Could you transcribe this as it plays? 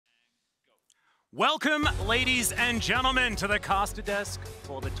Welcome, ladies and gentlemen, to the caster desk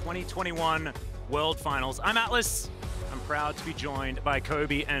for the 2021 World Finals. I'm Atlas. I'm proud to be joined by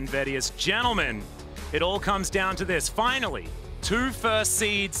Kobe and Vedius. Gentlemen, it all comes down to this. Finally, 2 first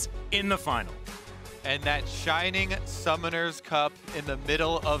seeds in the final. And that shining Summoner's Cup in the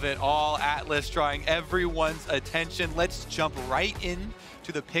middle of it all, Atlas drawing everyone's attention. Let's jump right in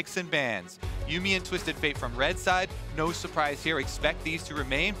to the picks and bans. Yuumi and Twisted Fate from red side, no surprise here, expect these to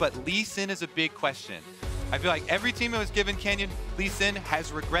remain, but Lee Sin is a big question. I feel like every team that was given Canyon Lee Sin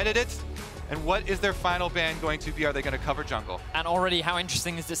has regretted it. And what is their final ban going to be? Are they going to cover jungle? And already, how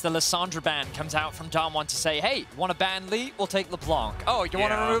interesting is this? The Lissandra ban comes out from Darm1 to say, hey, want to ban Lee? We'll take LeBlanc. Oh, you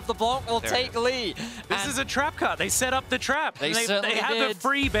want to remove LeBlanc? We'll take Lee. This is a trap card. They set up the trap. They have the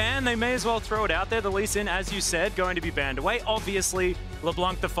free ban. They may as well throw it out there. The Lee Sin, as you said, going to be banned away. Obviously,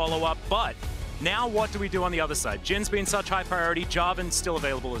 LeBlanc the follow-up, but now what do we do on the other side? Jhin's been such high priority. Jarvan's still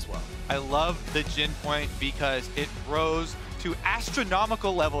available as well. I love the Jhin point because it rose to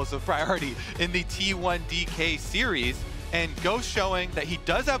astronomical levels of priority in the T1 DK series, and Ghost showing that he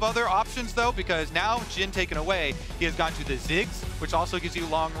does have other options though, because now Jhin taken away, he has gone to the Ziggs, which also gives you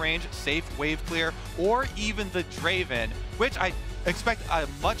long range, safe wave clear, or even the Draven, which I expect a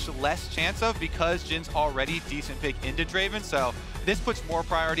much less chance of because Jin's already decent pick into Draven, so this puts more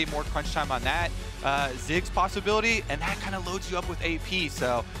priority, more crunch time on that. Ziggs possibility, and that kind of loads you up with AP.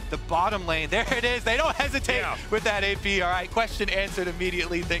 So the bottom lane, there it is. They don't hesitate with that AP. All right, question answered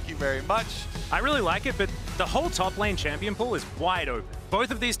immediately. Thank you very much. I really like it, but the whole top lane champion pool is wide open. Both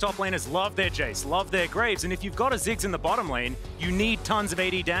of these top laners love their Jace, love their Graves, and if you've got a Ziggs in the bottom lane, you need tons of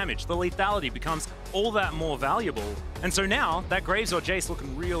AD damage. The lethality becomes all that more valuable. And so now, that Graves or Jace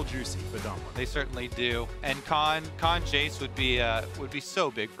looking real juicy for Darm1. They certainly do. And Khan Jace would be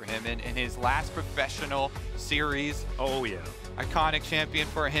so big for him in his last professional series. Oh yeah. Iconic champion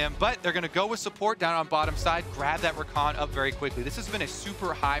for him, but they're going to go with support down on bottom side, grab that Rakan up very quickly. This has been a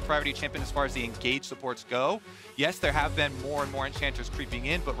super high priority champion as far as the engaged supports go. Yes, there have been more and more enchanters creeping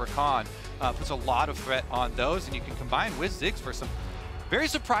in, but Rakan puts a lot of threat on those, and you can combine with Ziggs for some very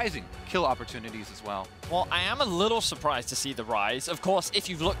surprising kill opportunities as well. Well, I am a little surprised to see the Ryze. Of course, if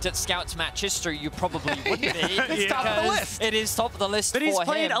you've looked at Scout's match history, you probably wouldn't be. It's top of the list. It is top of the list but for him. But he's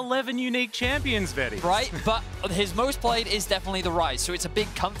played 11 unique champions, Vedi. Right, but his most played is definitely the Ryze, so it's a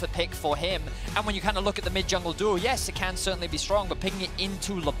big comfort pick for him. And when you kind of look at the mid-jungle duo, yes, it can certainly be strong, but picking it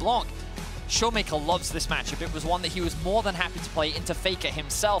into LeBlanc, ShowMaker loves this matchup. It was one that he was more than happy to play into FLICKR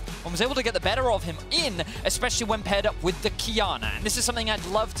himself and was able to get the better of him in, especially when paired up with the Qiyana. And this is something I'd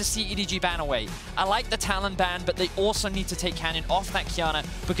love to see EDG ban away. I like the Talon ban, but they also need to take Canyon off that Qiyana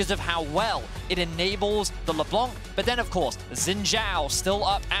because of how well it enables the LeBlanc. But then, of course, Zhao still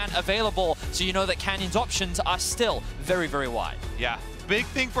up and available, so you know that Canyon's options are still very, very wide. Yeah. Big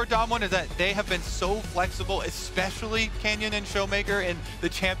thing for Darm1 is that they have been so flexible, especially Canyon and ShowMaker in the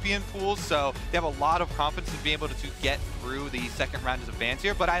champion pools, so they have a lot of confidence in being able to get through the second round of bans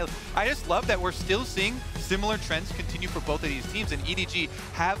here. But I just love that we're still seeing similar trends continue for both of these teams, and EDG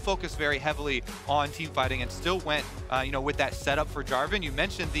have focused very heavily on team fighting and still went with that setup for Jarvan. You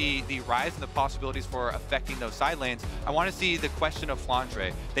mentioned the Ryze and the possibilities for affecting those side lanes. I want to see the question of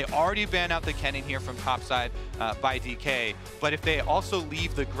Flandre. They already banned out the Kennen here from top side by DK, but if they also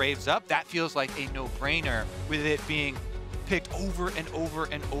leave the Graves up, that feels like a no-brainer with it being picked over and over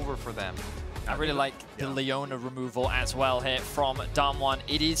and over for them. I really like the Leona removal as well here from Darm1.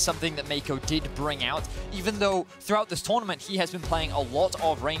 It is something that Meiko did bring out, even though throughout this tournament he has been playing a lot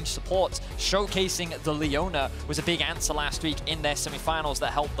of range supports. Showcasing the Leona was a big answer last week in their semifinals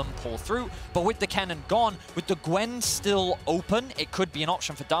that helped them pull through. But with the cannon gone, with the Gwen still open, it could be an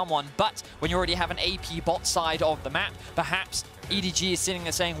option for Darm1. But when you already have an AP bot side of the map, perhaps EDG is sitting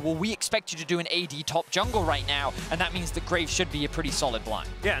there saying, well, we expect you to do an AD top jungle right now, and that means the Graves should be a pretty solid blind.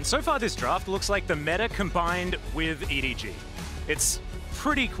 Yeah, and so far this draft looks like the meta combined with EDG. It's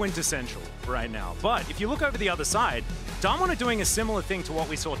pretty quintessential right now. But if you look over the other side, Darm1 are doing a similar thing to what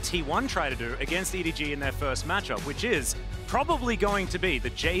we saw T1 try to do against EDG in their first matchup, which is probably going to be the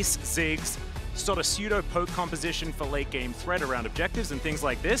Jace, Ziggs, sort of pseudo-poke composition for late-game threat around objectives and things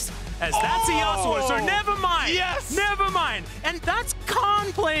like this, as that's a Yasuo, so never mind! Yes! Never mind! And that's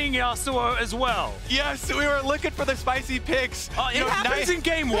Khan playing Yasuo as well. Yes, we were looking for the spicy picks. It happens in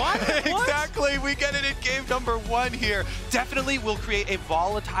game 1? Exactly, we get it in game number 1 here. Definitely will create a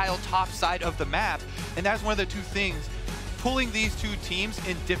volatile top side of the map, and that's one of the two things pulling these two teams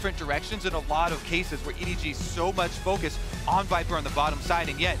in different directions in a lot of cases where EDG is so much focused on Viper on the bottom side,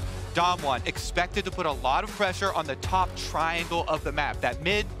 and yet Damwon expected to put a lot of pressure on the top triangle of the map, that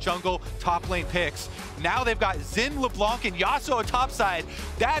mid, jungle, top lane picks. Now they've got Jhin, LeBlanc, and Yasuo topside.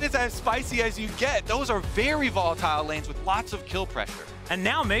 That is as spicy as you get. Those are very volatile lanes with lots of kill pressure. And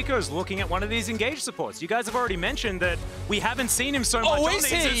now Meiko's looking at one of these engage supports. You guys have already mentioned that we haven't seen him so much on is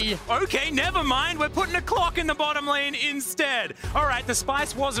he? Okay, never mind. We're putting a clock in the bottom lane instead. All right, the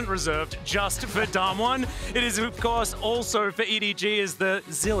spice wasn't reserved just for Damwon. It is, of course, also for EDG as the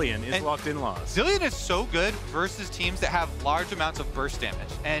Zilean is locked in last. Zilean is so good versus teams that have large amounts of burst damage.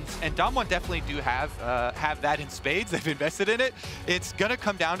 And Damwon definitely do have that in spades. They've invested in it. It's going to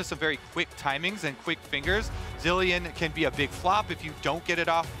come down to some very quick timings and quick fingers. Zilean can be a big flop if you don't get it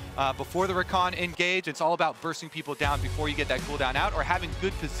off before the Rakan engage. It's all about bursting people down before you get that cooldown out, or having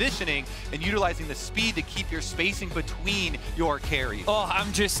good positioning and utilizing the speed to keep your spacing between your carries. Oh,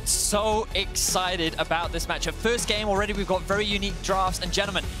 I'm just so excited about this matchup. First game already, we've got very unique drafts. And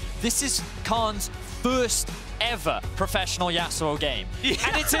gentlemen, this is Khan's first ever professional Yasuo game. Yeah.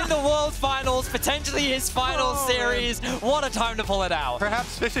 And it's in the World Finals, potentially his final series. What a time to pull it out.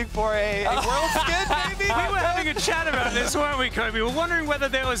 Perhaps fishing for a World Skid, maybe? We were having a chat about this, weren't we, Kobe? We were wondering whether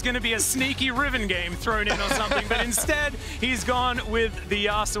there was going to be a sneaky Riven game thrown in or something, but instead, he's gone with the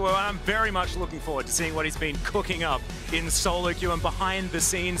Yasuo, and I'm very much looking forward to seeing what he's been cooking up in solo queue and behind the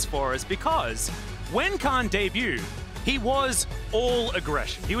scenes for us, because when Khan debuted, he was all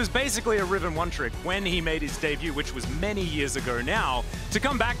aggression. He was basically a Riven one-trick when he made his debut, which was many years ago now. To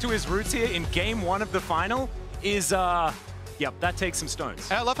come back to his roots here in game one of the final is, yep, that takes some stones.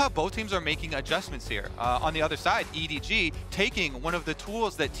 And I love how both teams are making adjustments here. On the other side, EDG taking one of the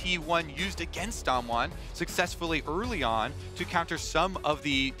tools that T1 used against Damwon successfully early on to counter some of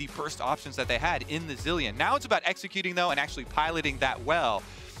the burst options that they had in the Zilean. Now it's about executing, though, and actually piloting that well.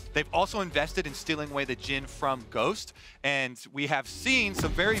 They've also invested in stealing away the Jhin from Ghost, and we have seen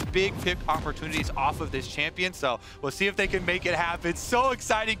some very big pick opportunities off of this champion, so we'll see if they can make it happen. So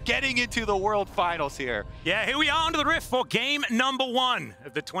exciting getting into the World Finals here. Yeah, here we are onto the rift for game number 1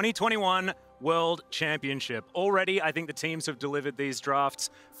 of the 2021 World Championship. Already, I think the teams have delivered these drafts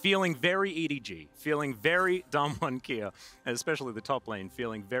feeling very EDG, feeling very Damwon Kia, and especially the top lane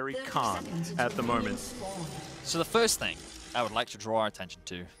feeling very calm at the moment. So the first thing I would like to draw our attention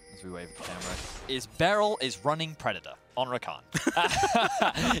to, as we wave at the camera, is BeryL is running Predator on Rakan.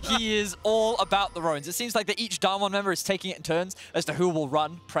 He is all about the Roans. It seems like that each Damwon member is taking it in turns as to who will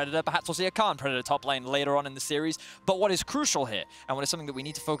run Predator. Perhaps we'll see a Khan Predator top lane later on in the series. But what is crucial here, and what is something that we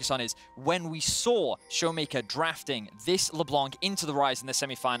need to focus on, is when we saw ShowMaker drafting this LeBlanc into the Ryze in the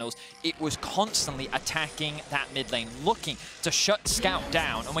semifinals, it was constantly attacking that mid lane, looking to shut Scout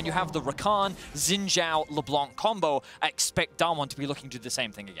down. And when you have the Rakan, Zhao, LeBlanc combo, I expect Damwon to be looking to do the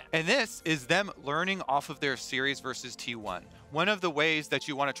same thing again. And this is them learning off of their series versus T1. One of the ways that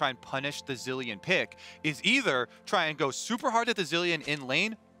you want to try and punish the Zilean pick is either try and go super hard at the Zilean in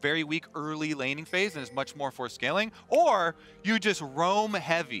lane, very weak early laning phase and is much more for scaling, or you just roam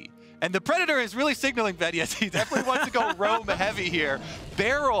heavy. And the Predator is really signaling that, yes, he definitely wants to go roam heavy here.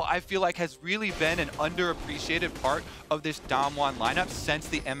 BeryL, I feel like, has really been an underappreciated part of this Damwon lineup since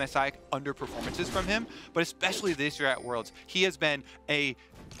the MSI underperformances from him, but especially this year at Worlds. He has been an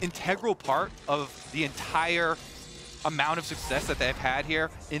integral part of the entire amount of success that they've had here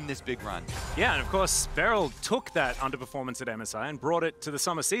in this big run. Yeah, and of course, BeryL took that underperformance at MSI and brought it to the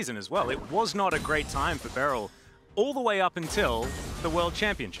summer season as well. It was not a great time for BeryL all the way up until the World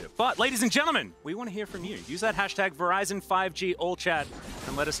Championship. But ladies and gentlemen, we want to hear from you. Use that hashtag Verizon5G all chat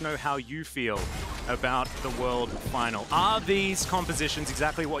and let us know how you feel about the World Final. Are these compositions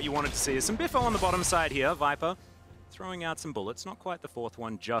exactly what you wanted to see? There's some biffo on the bottom side here. Viper throwing out some bullets. Not quite the fourth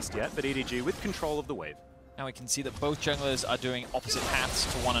one just yet, but EDG with control of the wave. Now we can see that both junglers are doing opposite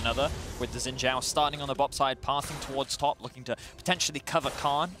paths to one another, with the Zhao starting on the bot side, passing towards top, looking to potentially cover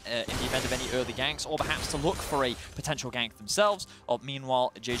Khan in the event of any early ganks, or perhaps to look for a potential gank themselves. Or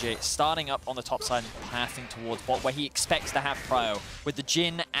meanwhile, JieJie starting up on the top side and passing towards bot, where he expects to have prio. With the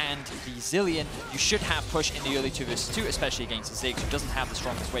Jhin and the Zilean, you should have push in the early 2 versus 2, especially against the Ziggs, who doesn't have the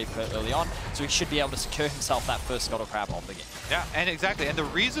strongest wave early on, so he should be able to secure himself that first Scuttle Crab of the game. Yeah, and exactly, and the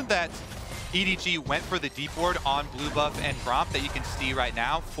reason that EDG went for the deep ward on blue buff and Gromp that you can see right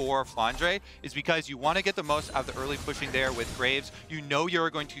now for Flandre is because you want to get the most out of the early pushing there with Graves. You know you're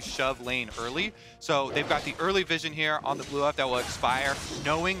going to shove lane early. So they've got the early vision here on the blue buff that will expire,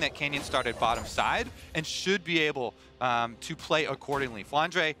 knowing that Canyon started bottom side and should be able to play accordingly.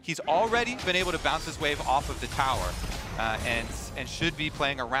 Flandre, he's already been able to bounce his wave off of the tower and should be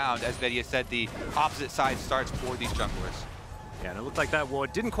playing around, as Betty said, the opposite side starts for these junglers. Yeah, and it looked like that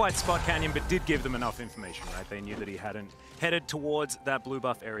ward didn't quite spot Canyon, but did give them enough information, right? They knew that he hadn't headed towards that blue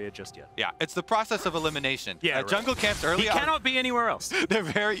buff area just yet. Yeah, it's the process of elimination. Yeah, right. Jungle camps early He cannot be anywhere else. They're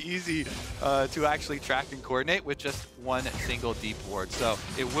very easy to actually track and coordinate with just one single deep ward. So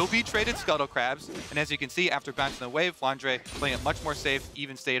it will be traded Scuttle Crabs. And as you can see, after bouncing the wave, Flandre playing it much more safe,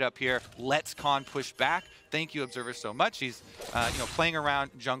 even stayed up here, lets Khan push back. Thank you, Observer, so much. He's playing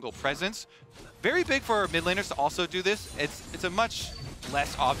around jungle presence. Very big for mid laners to also do this. It's a much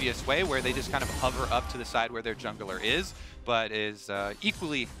less obvious way where they just kind of hover up to the side where their jungler is, but is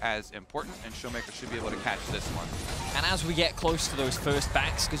equally as important, and ShowMaker should be able to catch this one. And as we get close to those first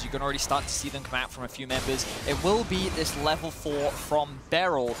backs, because you can already start to see them come out from a few members, it will be this level 4 from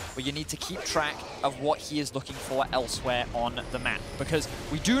BeryL, where you need to keep track of what he is looking for elsewhere on the map. Because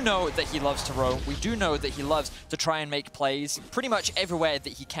we do know that he loves to roam, we do know that he loves to try and make plays pretty much everywhere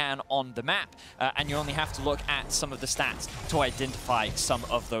that he can on the map, and you only have to look at some of the stats to identify some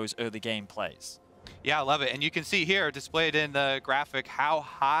of those early game plays. Yeah, I love it. And you can see here, displayed in the graphic, how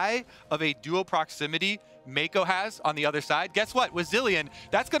high of a dual proximity Meiko has on the other side. Guess what? With Zilean,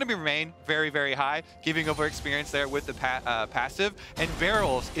 that's going to remain very, very high, giving over experience there with the passive. And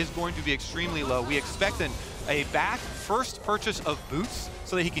BeryL's is going to be extremely low. We expect a back first purchase of boots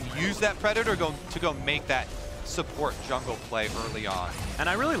so that he can use that Predator to go make that support jungle play early on. And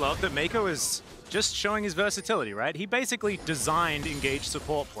I really love that Meiko is just showing his versatility, right? He basically designed engaged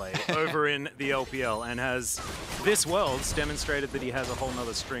support play over in the LPL and has this Worlds demonstrated that he has a whole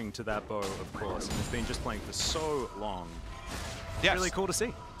nother string to that bow, of course, and has been just playing for so long. Yes. Really cool to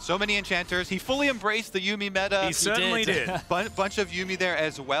see. So many enchanters. He fully embraced the Yuumi meta. He certainly did. Bunch of Yuumi there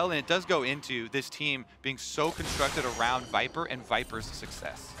as well, and it does go into this team being so constructed around Viper and Viper's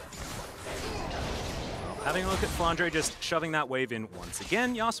success. Having a look at Flandre just shoving that wave in once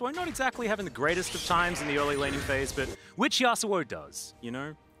again. Yasuo not exactly having the greatest of times in the early laning phase, but which Yasuo does, you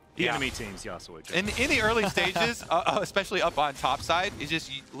know? The enemy team's Yasuo does. In the early stages, especially up on top side, is just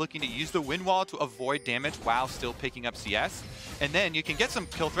looking to use the wind wall to avoid damage while still picking up CS. And then you can get some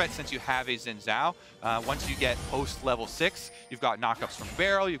kill threats since you have a Xin Zhao. Once you get post level 6, you've got knockups from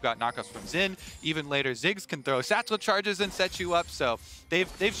BeryL, you've got knockups from Jhin. Even later, Ziggs can throw satchel charges and set you up. So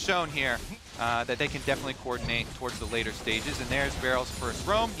they've shown here that they can definitely coordinate towards the later stages. And there's BeryL's first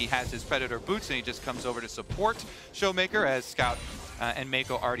roam. He has his Predator boots, and he just comes over to support ShowMaker as Scout and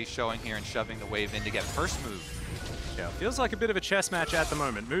Meiko already showing here and shoving the wave in to get first move. Yeah, feels like a bit of a chess match at the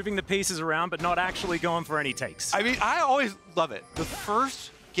moment. Moving the pieces around, but not actually going for any takes. I mean, I always love it. The first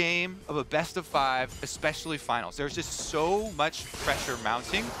game of a best of 5, especially finals, there's just so much pressure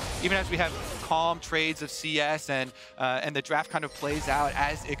mounting, even as we have calm trades of CS and the draft kind of plays out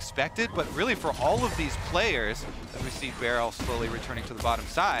as expected. But really for all of these players, and we see BeryL slowly returning to the bottom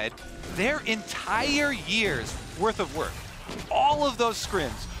side, their entire year's worth of work, all of those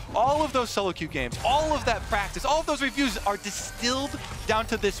scrims, all of those solo queue games, all of that practice, all of those reviews are distilled down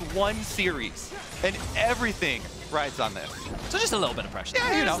to this one series, and everything rides on this. So just a little bit of pressure.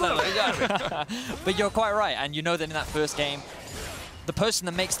 Yeah, you know. But you're quite right, and you know that in that first game, the person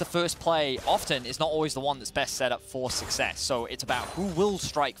that makes the first play often is not always the one that's best set up for success. So it's about who will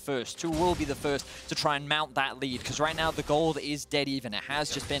strike first, who will be the first to try and mount that lead. Because right now the gold is dead even. It has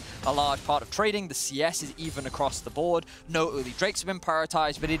just been a large part of trading. The CS is even across the board. No early Drakes have been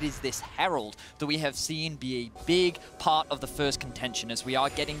prioritized, but it is this Herald that we have seen be a big part of the first contention. As we are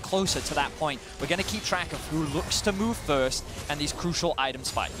getting closer to that point, we're going to keep track of who looks to move first and these crucial item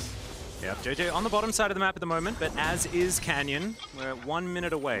spikes. Yeah, JieJie on the bottom side of the map at the moment, but as is Canyon. We're 1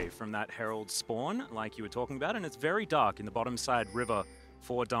 minute away from that Herald spawn, like you were talking about, and it's very dark in the bottom side river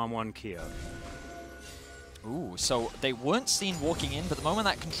for DWG KIA. Ooh, so they weren't seen walking in, but the moment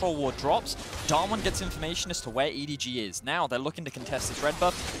that control ward drops, DWG gets information as to where EDG is. Now they're looking to contest this red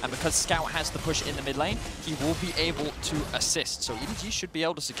buff, and because Scout has the push in the mid lane, he will be able to assist. So EDG should be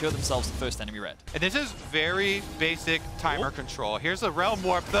able to secure themselves the first enemy red. And this is very basic timer control. Here's a Realm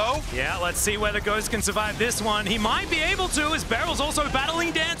Warp though. Yeah, let's see whether Ghost can survive this one. He might be able to, as BeryL's also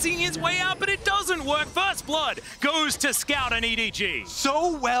battling, dancing his way out, but it doesn't work. First blood goes to Scout and EDG.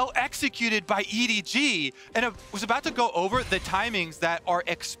 So well executed by EDG. And I was about to go over the timings that are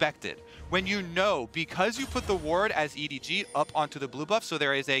expected. When you know, because you put the ward as EDG up onto the blue buff, so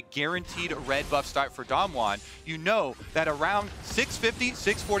there is a guaranteed red buff start for DWG, you know that around 650,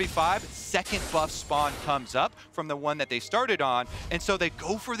 645, second buff spawn comes up from the one that they started on, and so they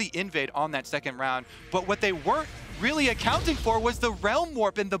go for the invade on that second round. But what they weren't really accounting for was the Realm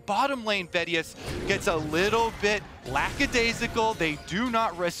Warp in the bottom lane. Bedius gets a little bit lackadaisical. They do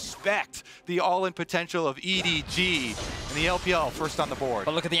not respect the all-in potential of EDG. And the LPL first on the board.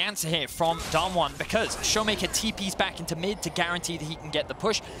 But look at the answer here from Damwon, because ShowMaker TP's back into mid to guarantee that he can get the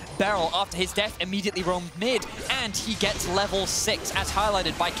push. BeryL, after his death, immediately roamed mid, and he gets level 6, as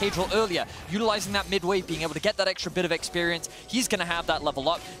highlighted by Kadril earlier. Utilizing that mid wave, being able to get that extra bit of experience, he's going to have that level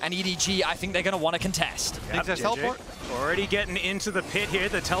up, and EDG, I think they're going to want to contest. Yep, teleport. Already getting into the pit here.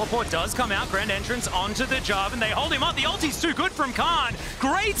 The teleport does come out. Grand entrance onto the Jarvan. They hold him up. The ulti's too good from Khan.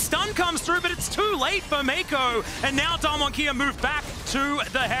 Great stun comes through, but it's too late for Meiko. And now DWG KIA move back to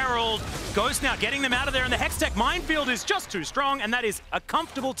the Herald. Ghost now getting them out of there, and the Hextech minefield is just too strong, and that is a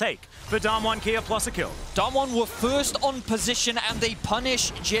comfortable take for DWG KIA plus a kill. Damwon were first on position, and they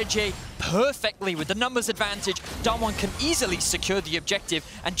punish JieJie perfectly with the numbers advantage. Damwon can easily secure the objective,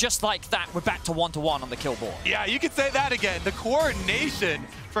 and just like that, we're back to 1-to-1 on the kill board. Yeah, you could say that again. The coordination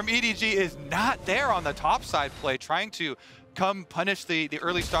from EDG is not there on the top side play, trying to come punish the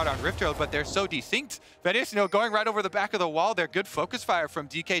early start on Rift Herald, but they're so desynced. Venice, going right over the back of the wall there. Good focus fire from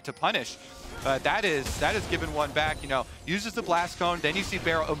DK to punish. That is given one back, uses the blast cone, then you see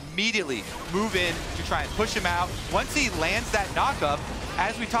BeryL immediately move in to try and push him out. Once he lands that knock-up,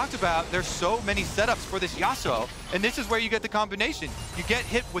 as we talked about, there's so many setups for this Yasuo, and this is where you get the combination. You get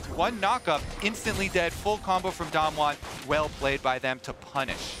hit with one knock-up, instantly dead, full combo from Damwon. Well played by them to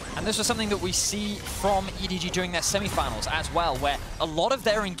punish. And this was something that we see from EDG during their semifinals as well, where a lot of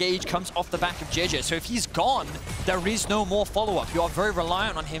their engage comes off the back of JieJie. So if he's gone, there is no more follow-up. You are very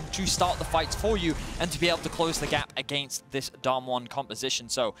reliant on him to start the fights for you and to be able to close the gap against this Damwon composition.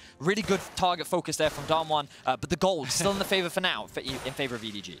 So really good target focus there from Damwon, but the gold still in the favor for now, in favor of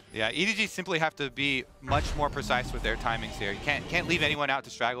EDG. Yeah, EDG simply have to be much more precise with their timings here. You can't leave anyone out to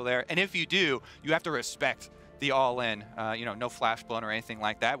straggle there, and if you do, you have to respect the all-in, no flash blown or anything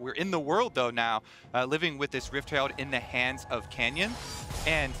like that. We're in the world though now, living with this Rift Herald in the hands of Canyon,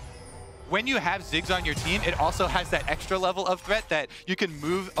 and when you have Ziggs on your team, it also has that extra level of threat that you can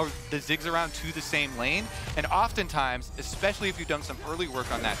move the Ziggs around to the same lane. And oftentimes, especially if you've done some early work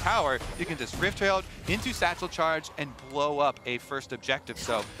on that tower, you can just Rift Herald into Satchel Charge and blow up a first objective.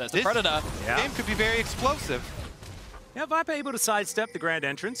 So there's the Predator. Game could be very explosive. Yeah, Viper able to sidestep the grand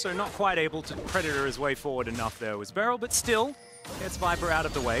entrance, so not quite able to Predator his way forward enough there was BeryL, but still gets Viper out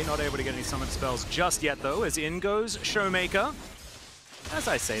of the way. Not able to get any summon spells just yet though, as in goes ShowMaker. As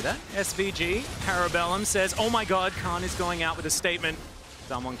I say that, SVG, Parabellum says, oh my god, Khan is going out with a statement.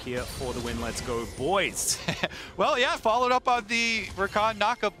 DWG KIA for the win, let's go, boys. Well, yeah, followed up on the Rakan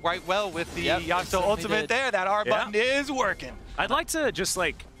knockup right well with the Yasuo ultimate there. That R button is working. I'd like to just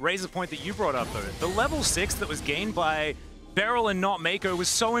raise a point that you brought up though. The level 6 that was gained by BeryL and not Meiko was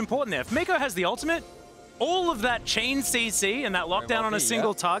so important there. If Meiko has the ultimate, all of that chain CC and that lockdown on a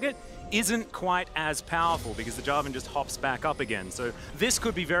single target isn't quite as powerful because the Jarvan just hops back up again. So this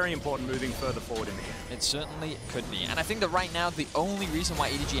could be very important moving further forward in the game. It certainly could be. And I think that right now the only reason why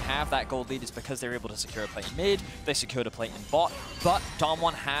EDG have that gold lead is because they're able to secure a plate in mid, they secured a plate in bot, but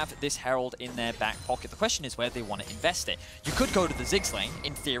Damwon have this Herald in their back pocket. The question is where they want to invest it. You could go to the Ziggs lane,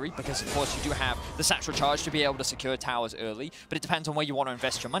 in theory, because of course you do have the Satchel Charge to be able to secure towers early, but it depends on where you want to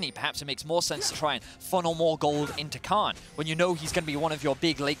invest your money. Perhaps it makes more sense to try and funnel more gold into Khan when you know he's going to be one of your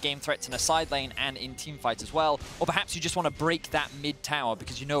big late game threats in a side lane and in team fights as well. Or perhaps you just want to break that mid tower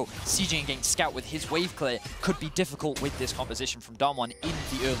because you know sieging against Scout with his wave clear could be difficult with this composition from Damwon in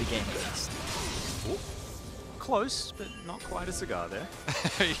the early game at least. Ooh. Close, but not quite a cigar there.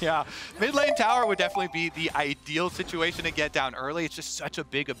 Yeah, mid lane tower would definitely be the ideal situation to get down early. It's just such a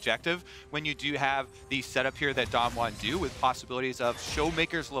big objective when you do have the setup here that Damwon do with possibilities of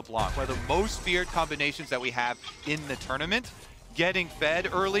ShowMaker's LeBlanc, one of the most feared combinations that we have in the tournament. Getting fed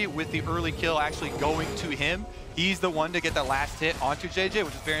early with the early kill actually going to him. He's the one to get the last hit onto JieJie,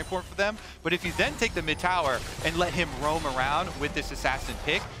 which is very important for them. But if you then take the mid tower and let him roam around with this assassin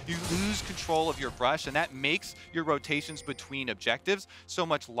pick, you lose control of your brush, and that makes your rotations between objectives so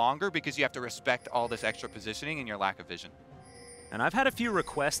much longer because you have to respect all this extra positioning and your lack of vision. And I've had a few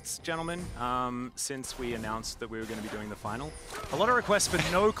requests, gentlemen, since we announced that we were going to be doing the final. A lot of requests for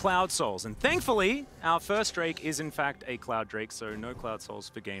no Cloud Souls. And thankfully, our first Drake is in fact a Cloud Drake, so no Cloud Souls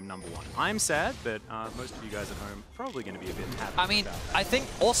for game number 1. I'm sad, but most of you guys at home are probably going to be a bit happy. I mean, I think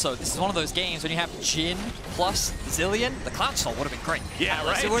also this is one of those games when you have Jhin plus Zilean, the Cloud Soul would have been great. Yeah,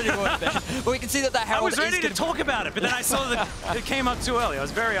 right? It really would have been. But we can see that Herald I was ready to talk about it, but then I saw that it came up too early. I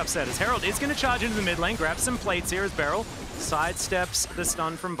was very upset as Herald is going to charge into the mid lane, grab some plates here as BeryL sidesteps the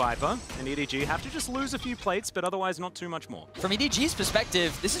stun from Viper, and EDG have to just lose a few plates, but otherwise not too much more. From EDG's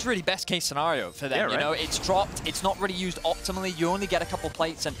perspective, this is really best case scenario for them. Yeah, right? You know, it's dropped, it's not really used optimally, you only get a couple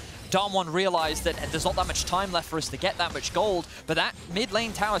plates, and Damwon realized that there's not that much time left for us to get that much gold, but that mid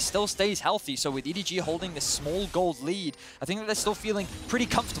lane tower still stays healthy. So with EDG holding this small gold lead, I think that they're still feeling pretty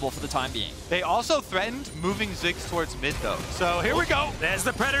comfortable for the time being. They also threatened moving Ziggs towards mid though. So here we go. There's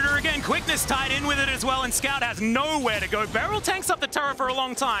the Predator again. Quickness tied in with it as well, and Scout has nowhere to go. BeryL tanks up the turret for a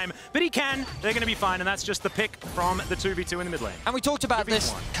long time, but he can. They're going to be fine, and that's just the pick from the 2v2 in the mid lane. And we talked about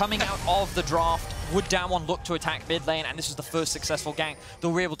this coming out of the draft. Would Damwon look to attack mid lane? And this was the first successful gank that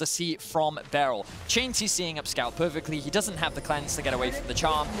we're able to see from BeryL. Chains he's seeing up Scout perfectly. He doesn't have the cleanse to get away from the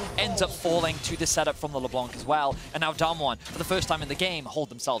charm. Ends up falling to the setup from the LeBlanc as well. And now Damwon, for the first time in the game, hold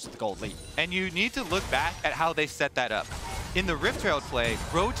themselves with the gold lead. And you need to look back at how they set that up. In the Rift Herald play,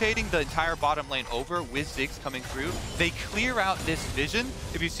 rotating the entire bottom lane over with Ziggs coming through, they clear out this vision,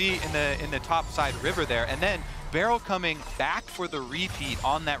 if you see in the top side river there, and then BeryL coming back for the repeat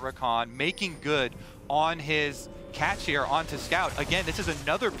on that Rakan, making good on his catch here onto Scout. Again, this is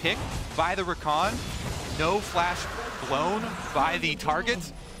another pick by the Rakan. No flash blown by the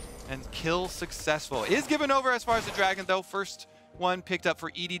targets, and kill successful. Is given over as far as the Dragon though. First one picked up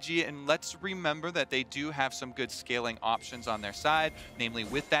for EDG, and let's remember that they do have some good scaling options on their side, namely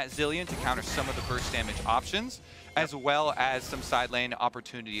with that Zilean to counter some of the burst damage options, as well as some side lane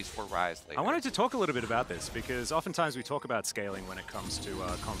opportunities for Ryze later. I wanted to talk a little bit about this because oftentimes we talk about scaling when it comes to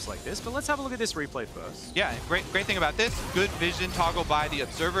comps like this, but let's have a look at this replay first. Yeah, great thing about this, good vision toggle by the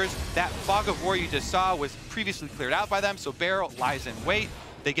observers. That fog of war you just saw was previously cleared out by them, so BeryL lies in wait.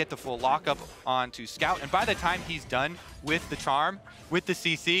 They get the full lockup onto Scout, and by the time he's done with the charm, with the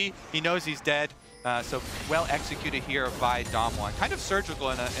CC, he knows he's dead. So well executed here by Damwon. Kind of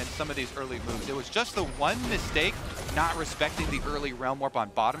surgical in some of these early moves. It was just the one mistake, not respecting the early Realm Warp on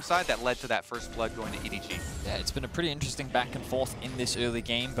bottom side, that led to that first blood going to EDG. Yeah, it's been a pretty interesting back and forth in this early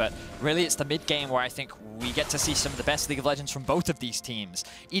game, but really it's the mid game where I think we get to see some of the best League of Legends from both of these teams.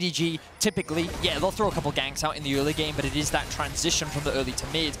 EDG, typically, yeah, they'll throw a couple ganks out in the early game, but it is that transition from the early to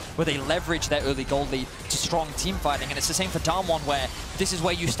mid where they leverage their early gold lead to strong team fighting, and it's the same for Damwon, where this is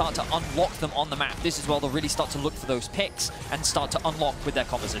where you start to unlock them on the map. This is where they'll really start to look for those picks and start to unlock with their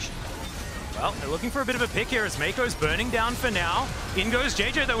composition. Well, they're looking for a bit of a pick here as Meiko's burning down for now. In goes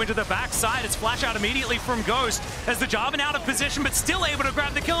JieJie though into the backside. It's flash out immediately from Ghost as the Jarvan out of position but still able to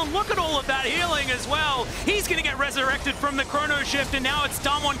grab the kill. And look at all of that healing as well. He's going to get resurrected from the chrono shift, and now it's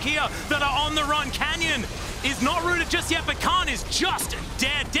Damwon KIA that are on the run. Canyon is not rooted just yet, but Khan is just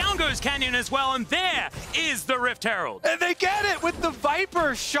dead. Down goes Canyon as well, and there is the Rift Herald. And they get it with the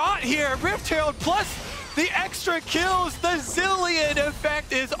Viper shot here. Rift Herald plus the extra kills. The Zilean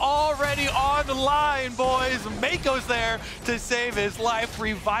effect is already on the line, boys. Meiko's there to save his life.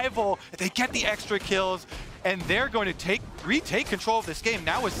 Revival, they get the extra kills, and they're going to retake control of this game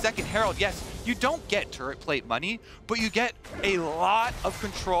now with second Herald. Yes, you don't get turret plate money, but you get a lot of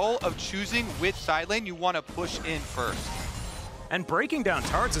control of choosing which side lane you want to push in first. And breaking down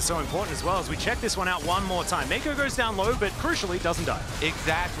turrets is so important as well. As we check this one out one more time. Meiko goes down low, but crucially doesn't die.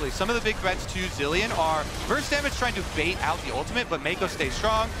 Exactly. Some of the big threats to Zilean are burst damage trying to bait out the ultimate, but Meiko stays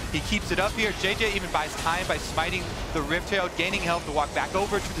strong. He keeps it up here. JieJie even buys time by smiting the Rift Herald, gaining health to walk back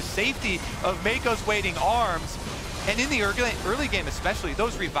over to the safety of Meiko's waiting arms. And in the early game especially,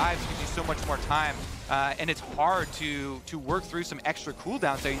 those revives give you so much more time. And it's hard to work through some extra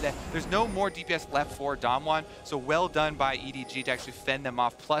cooldowns there. There's no more DPS left for Damwon, so well done by EDG to actually fend them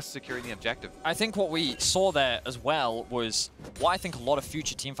off, plus securing the objective. I think what we saw there as well was what I think a lot of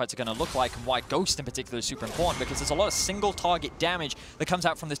future teamfights are going to look like, and why Ghost in particular is super important, because there's a lot of single target damage that comes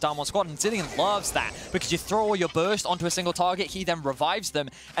out from this Damwon squad, and Zilean loves that, because you throw all your burst onto a single target, he then revives them,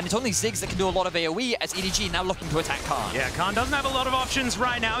 and it's only Ziggs that can do a lot of AoE, as EDG now looking to attack Khan. Yeah, Khan doesn't have a lot of options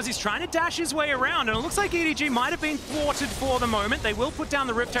right now as he's trying to dash his way around, and it looks like EDG might have been thwarted for the moment. They will put down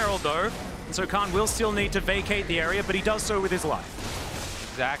the Rift Herald though, and so Khan will still need to vacate the area, but he does so with his life.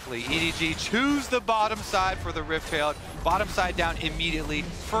 Exactly. EDG choose the bottom side for the Rift Herald. Bottom side down immediately.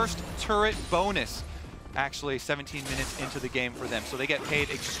 First turret bonus. Actually 17 minutes into the game for them, so they get paid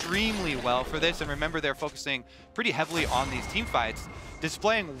extremely well for this. And remember, they're focusing pretty heavily on these team fights,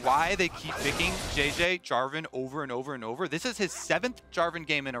 displaying why they keep picking JieJie, Jarvan over and over and over. This is his 7th Jarvan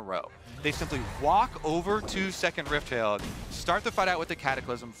game in a row. They simply walk over to second Rift Herald, start the fight out with the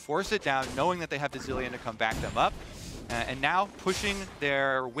Cataclysm, force it down, knowing that they have the Zilean to come back them up. and now pushing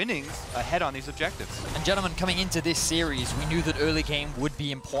their winnings ahead on these objectives. And gentlemen, coming into this series, we knew that early game would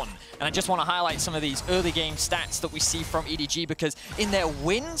be important. And I just want to highlight some of these early game stats that we see from EDG, because in their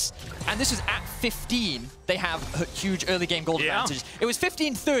wins, and this was at 15, they have a huge early game gold advantage. It was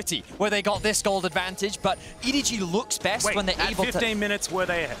 15-30 where they got this gold advantage, but EDG looks best when they're able to... at 15 minutes, were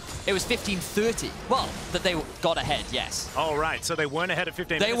they ahead? It was 15-30. Well, that they got ahead, yes. Oh, right. So they weren't ahead at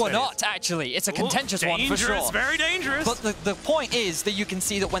 15 minutes. They were not, actually. It's a contentious one for sure. Dangerous, very dangerous. But the point is that you can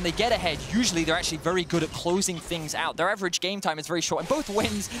see that when they get ahead, usually they're actually very good at closing things out. Their average game time is very short in both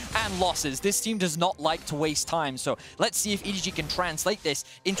wins and losses. This team does not like to waste time. So let's see if EDG can translate this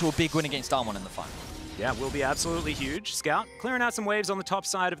into a big win against Damwon in the final. Yeah, will be absolutely huge. Scout clearing out some waves on the top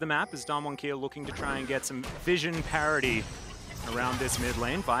side of the map as DWG KIA looking to try and get some vision parity around this mid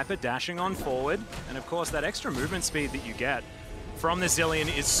lane. Viper dashing on forward. And of course, that extra movement speed that you get from the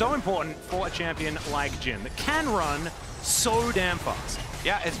Zilean is so important for a champion like Jhin that can run so damn fast.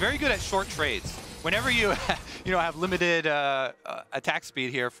 Yeah, it's very good at short trades. Whenever you have limited attack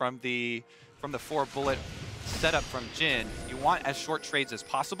speed here from the 4-bullet setup from Jhin, you want as short trades as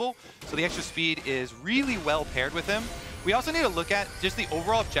possible. So the extra speed is really well paired with him. We also need to look at just the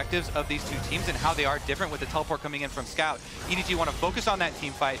overall objectives of these two teams and how they are different with the teleport coming in from Scout. EDG want to focus on that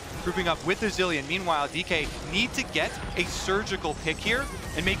team fight, grouping up with the Zilean. Meanwhile, DK need to get a surgical pick here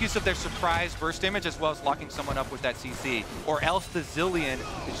and make use of their surprise burst damage as well as locking someone up with that CC, or else the Zilean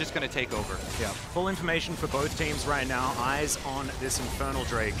is just going to take over. Yeah, full information for both teams right now. Eyes on this Infernal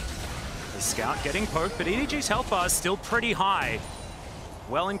Drake. The Scout getting poked, but EDG's health bar is still pretty high.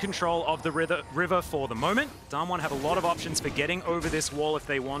 Well in control of the river for the moment. Damwon have a lot of options for getting over this wall if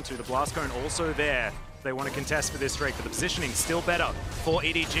they want to. The blast cone also there. They want to contest for this Drake, but the positioning still better for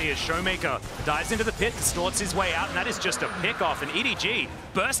EDG as ShowMaker dives into the pit, distorts his way out, and that is just a pick off. And EDG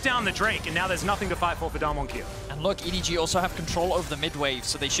bursts down the Drake, and now there's nothing to fight for DWG KIA. And look, EDG also have control over the mid wave,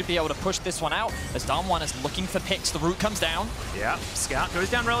 so they should be able to push this one out as Damwon is looking for picks. The root comes down. Yeah, Scout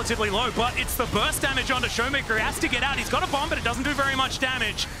goes down relatively low, but it's the burst damage onto ShowMaker. He has to get out. He's got a bomb, but it doesn't do very much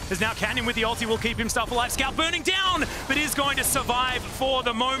damage. As now Canyon with the ulti will keep himself alive. Scout burning down, but is going to survive for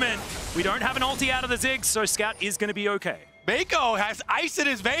the moment. We don't have an ulti out of the Ziggs, so Scout is going to be okay. Meiko has ice in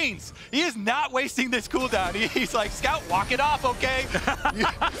his veins. He is not wasting this cooldown. He's like, Scout, walk it off, okay?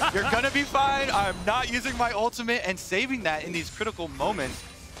 You're going to be fine. I'm not using my ultimate, and saving that in these critical moments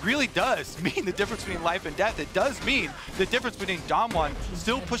really does mean the difference between life and death. It does mean the difference between Damwon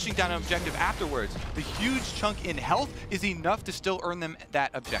still pushing down an objective afterwards. The huge chunk in health is enough to still earn them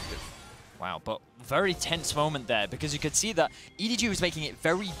that objective. Wow, but very tense moment there, because you could see that EDG was making it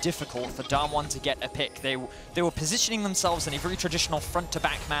very difficult for Damwon to get a pick. They were positioning themselves in a very traditional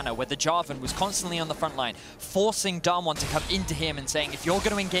front-to-back manner where the Jarvan was constantly on the front line, forcing Damwon to come into him and saying, if you're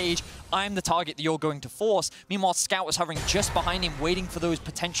going to engage, I'm the target that you're going to force. Meanwhile, Scout was hovering just behind him, waiting for those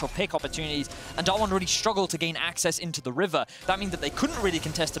potential pick opportunities, and Damwon really struggled to gain access into the river. That meant that they couldn't really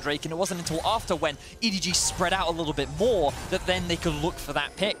contest the Drake, and it wasn't until after, when EDG spread out a little bit more, that then they could look for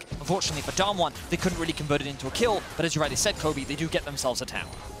that pick. Unfortunately for Damwon, they couldn't really convert it into a kill, but as you rightly said, Kobe, they do get themselves a tower.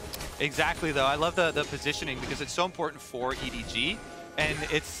 Exactly, though. I love the positioning because it's so important for EDG. And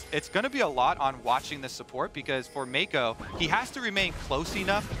it's going to be a lot on watching the support, because for Meiko, he has to remain close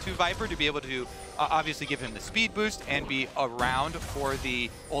enough to Viper to be able to obviously give him the speed boost and be around for the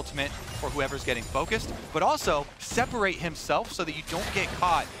ultimate for whoever's getting focused, but also separate himself so that you don't get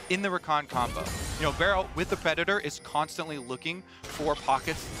caught in the Rakan combo. You know, BeryL with the Predator is constantly looking for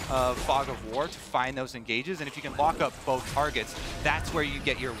pockets of Fog of War to find those engages, and if you can lock up both targets, that's where you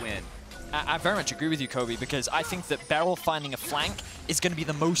get your win. I very much agree with you, Kobe, because I think that BeryL finding a flank is going to be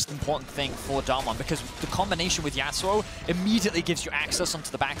the most important thing for Damwon, because the combination with Yasuo immediately gives you access onto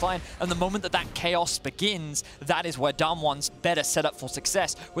the backline, and the moment that that chaos begins, that is where Damwon's better set up for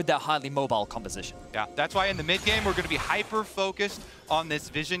success with their highly mobile composition. Yeah, that's why in the mid game we're going to be hyper-focused on this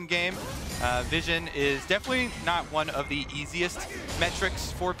Vision game. Vision is definitely not one of the easiest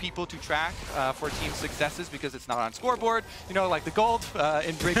metrics for people to track for team successes, because it's not on scoreboard, you know, like the gold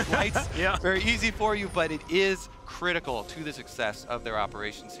in big lights. Yeah. Very easy for you, but it is critical to the success of their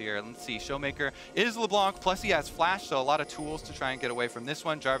operations here. Let's see, ShowMaker is LeBlanc, plus he has Flash, so a lot of tools to try and get away from this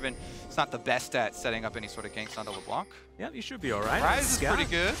one. Jarvan is not the best at setting up any sort of ganks onto LeBlanc. Yeah, you should be all right. Ryze is pretty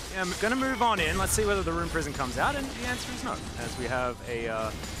good. Yeah, I'm going to move on in. Let's see whether the Rune Prison comes out, and the answer is no, as we have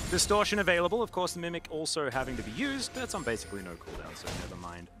a Distortion available. Of course, the Mimic also having to be used, but it's on basically no cooldown, so never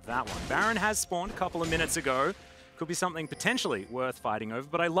mind that one. Baron has spawned a couple of minutes ago. Could be something potentially worth fighting over,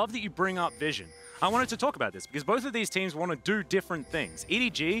 but I love that you bring up Vision. I wanted to talk about this because both of these teams want to do different things.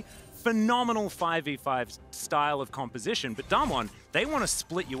 EDG phenomenal 5v5 style of composition, but Damwon, they want to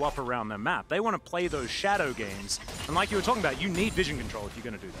split you up around their map. They want to play those shadow games. And like you were talking about, you need vision control if you're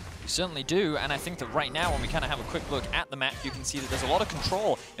going to do that. You certainly do, and I think that right now, when we kind of have a quick look at the map, you can see that there's a lot of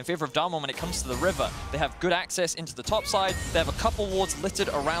control in favor of Damwon when it comes to the river. They have good access into the top side, they have a couple wards littered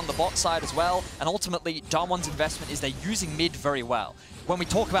around the bot side as well, and ultimately, Damwon's investment is they're using mid very well. When we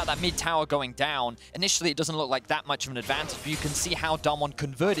talk about that mid tower going down, initially it doesn't look like that much of an advantage, but you can see how Damwon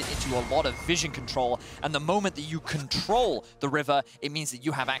converted into a lot of vision control, and the moment that you control the river, it means that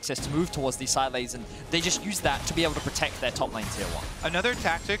you have access to move towards these side lanes, and they just use that to be able to protect their top lane tier 1. Another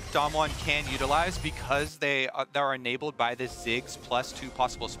tactic Damwon can utilize, because they are enabled by this Ziggs plus 2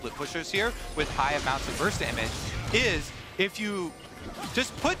 possible split pushers here with high amounts of burst damage, is if you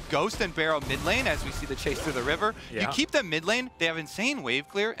just put Ghost and BeryL mid lane as we see the chase through the river. Yeah. You keep them mid lane, they have insane wave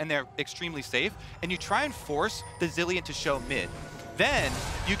clear, and they're extremely safe, and you try and force the Zilean to show mid. Then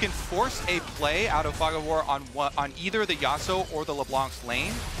you can force a play out of Fog of War on either the Yasuo or the LeBlanc's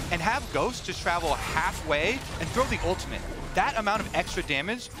lane, and have Ghost just travel halfway and throw the ultimate. That amount of extra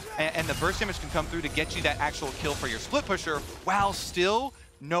damage and the burst damage can come through to get you that actual kill for your split pusher, while still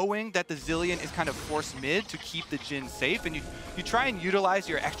knowing that the Zilean is kind of forced mid to keep the Jhin safe, and you try and utilize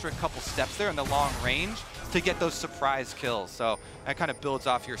your extra couple steps there in the long range to get those surprise kills. So that kind of builds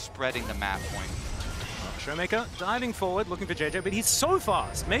off your spreading the map point. ShowMaker diving forward, looking for JieJie, but he's so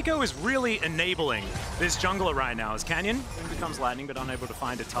fast. Meiko is really enabling this jungler right now as Canyon then becomes lightning, but unable to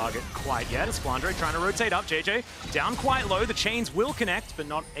find a target quite yet. As Flandre trying to rotate up, JieJie down quite low. The chains will connect, but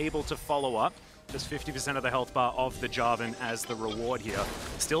not able to follow up. Just 50% of the health bar of the Jarvan as the reward here.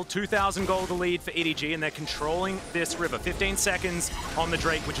 Still 2,000 gold the lead for EDG, and they're controlling this river. 15 seconds on the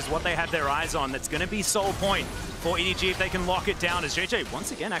Drake, which is what they have their eyes on. That's going to be soul point for EDG if they can lock it down, as JieJie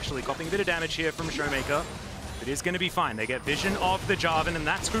once again actually copying a bit of damage here from ShowMaker. It is going to be fine. They get vision of the Jarvan, and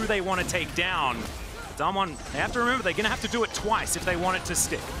that's who they want to take down. Damwon, they have to remember they're going to have to do it twice if they want it to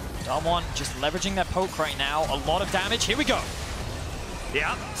stick. Damwon just leveraging their poke right now. A lot of damage. Here we go.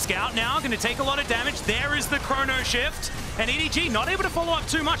 Yeah, Scout now going to take a lot of damage. There is the Chrono Shift. And EDG not able to follow up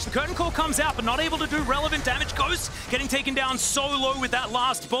too much. The Curtain Call comes out, but not able to do relevant damage. Ghost getting taken down so low with that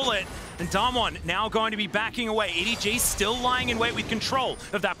last bullet. And Damwon now going to be backing away. EDG still lying in wait with control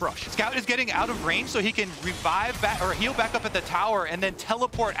of that brush. Scout is getting out of range so he can revive back or heal back up at the tower and then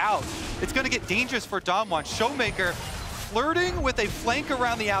teleport out. It's going to get dangerous for Damwon. ShowMaker flirting with a flank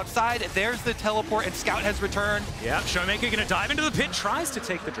around the outside. There's the teleport, and Scout has returned. Yeah, ShowMaker going to dive into the pit, tries to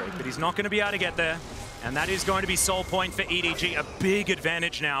take the Drake, but he's not going to be able to get there. And that is going to be soul point for EDG, a big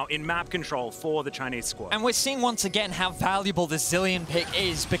advantage now in map control for the Chinese squad. And we're seeing once again how valuable the Zilean pick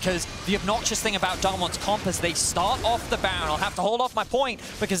is, because the obnoxious thing about Damwon's comp is they start off the Baron. I'll have to hold off my point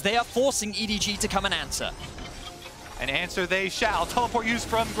because they are forcing EDG to come and answer. And answer they shall. Teleport used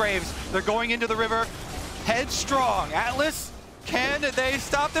from Graves. They're going into the river. Headstrong. Atlas, can they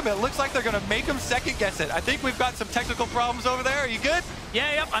stop them? It looks like they're going to make them second guess it. I think we've got some technical problems over there. Are you good?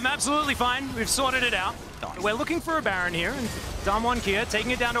 Yeah, yep, I'm absolutely fine. We've sorted it out. Nice. We're looking for a Baron here, and Damwon KIA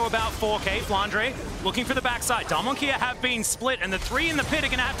taking it down to about 4k. Flandre looking for the backside. Damwon KIA have been split, and the 3 in the pit are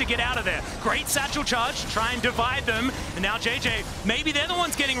going to have to get out of there. Great satchel charge, try and divide them. And now JieJie, maybe they're the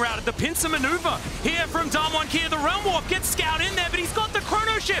ones getting routed. The pincer maneuver here from Damwon KIA. The Realm Warp gets Scout in there, but he's got the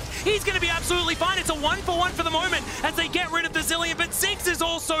Chrono Shift. He's going to be absolutely fine. It's a 1-for-1 for the moment as they get rid of the Zilean, but Ziggs is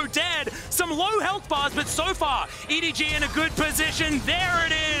also dead. Some low health bars, but so far, EDG in a good position. There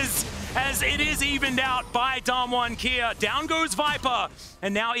it is, as it is evened out by Damwon KIA. Down goes Viper,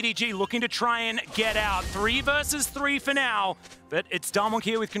 and now EDG looking to try and get out. 3 versus 3 for now, but it's Damwon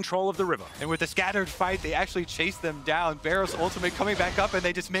KIA with control of the river. And with the scattered fight, they actually chase them down. BeryL's ultimate coming back up, and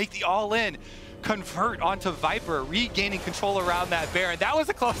they just make the all-in. Convert onto Viper, regaining control around that Baron. That was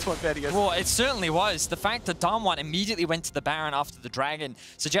a close one, Vedius. Well, it certainly was. The fact that Damwon immediately went to the Baron after the Dragon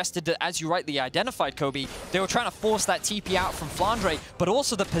suggested that, as you rightly identified, Kobe, they were trying to force that TP out from Flandre, but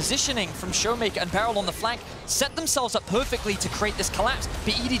also the positioning from ShowMaker and BeryL on the flank set themselves up perfectly to create this collapse.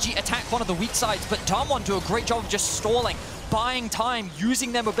 But EDG attack one of the weak sides, but Damwon do a great job of just stalling, buying time,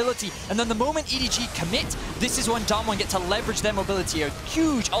 using their mobility, and then the moment EDG commit, this is when Damwon get to leverage their mobility. A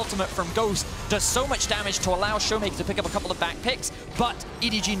huge ultimate from Ghost does so much damage to allow ShowMaker to pick up a couple of back picks, but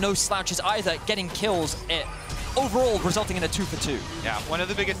EDG no slouches either, getting kills, overall resulting in a 2-for-2. Yeah, one of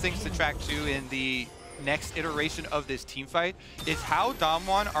the biggest things to track too in the next iteration of this team fight is how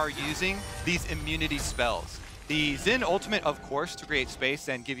Damwon are using these immunity spells. The Jhin ultimate, of course, to create space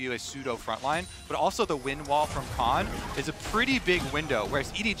and give you a pseudo frontline, but also the wind wall from Khan is a pretty big window,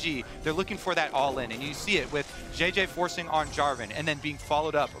 whereas EDG, they're looking for that all-in, and you see it with JieJie forcing on Jarvan and then being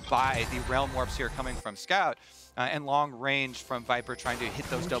followed up by the Realm Warps here coming from Scout. and long range from Viper trying to hit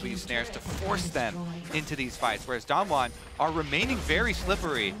those W snares to force them into these fights, whereas Damwon are remaining very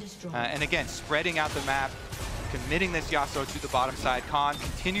slippery, and again, spreading out the map, committing this Yasuo to the bottom side. Khan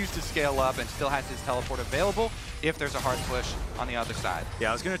continues to scale up and still has his teleport available if there's a hard push on the other side. Yeah,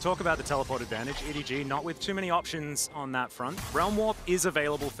 I was going to talk about the teleport advantage. EDG not with too many options on that front. Realm Warp is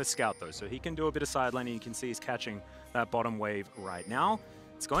available for Scout though, so he can do a bit of side laning. You can see he's catching that bottom wave right now.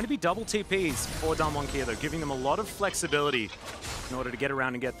 It's going to be double TPs for Damwon KIA though, giving them a lot of flexibility in order to get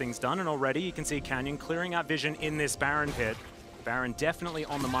around and get things done. And already you can see Canyon clearing out vision in this Baron pit. Baron definitely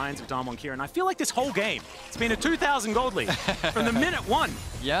on the minds of Damwon KIA, and I feel like this whole game, it's been a 2,000 gold lead from the minute one.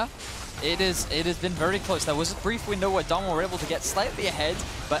 Yeah, it has been very close. There was a brief window where Damwon were able to get slightly ahead,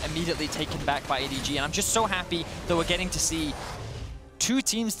 but immediately taken back by ADG, and I'm just so happy that we're getting to see two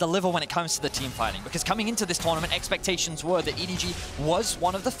teams deliver when it comes to the team fighting, because coming into this tournament, expectations were that EDG was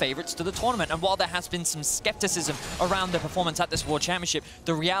one of the favorites to the tournament, and while there has been some skepticism around their performance at this World Championship,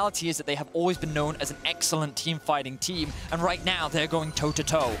 the reality is that they have always been known as an excellent team fighting team, and right now they're going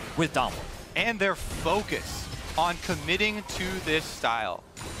toe-to-toe with Damwon. And their focus on committing to this style.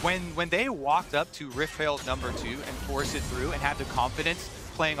 When they walked up to Rift Herald #2 and forced it through and had the confidence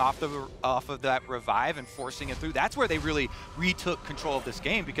playing off of that revive and forcing it through, that's where they really retook control of this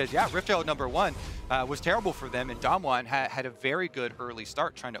game, because yeah, Rift Herald #1 was terrible for them, and Damwon had a very good early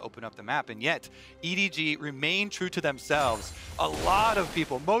start trying to open up the map, and yet EDG remained true to themselves. A lot of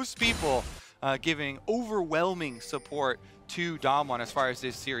people, most people, giving overwhelming support to Damwon as far as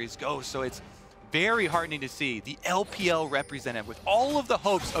this series goes, so it's very heartening to see the LPL represented with all of the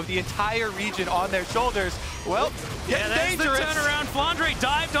hopes of the entire region on their shoulders. Well, yeah, that's dangerous. The turnaround. Flandre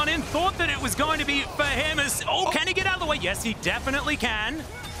dived on in, thought that it was going to be for him as, can he get out of the way? Yes, he definitely can.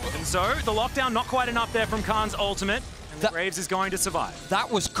 And so the lockdown not quite enough there from Khan's ultimate. And Graves is going to survive.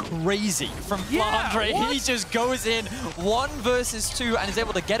 That was crazy from Flandre. Yeah, he just goes in 1 versus 2 and is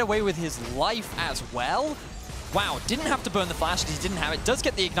able to get away with his life as well. Wow, didn't have to burn the flash because he didn't have it. Does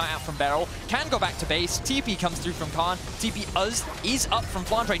get the ignite out from BeryL. Can go back to base. TP comes through from Khan. TP is up from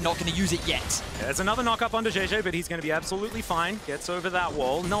Flandre. Not going to use it yet. Yeah, there's another knock up onto JieJie, but he's going to be absolutely fine. Gets over that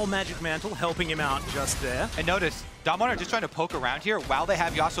wall. Null Magic Mantle helping him out just there. And notice, Damwon are just trying to poke around here while they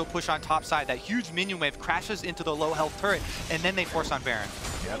have Yasuo push on top side. That huge minion wave crashes into the low health turret, and then they force on Baron.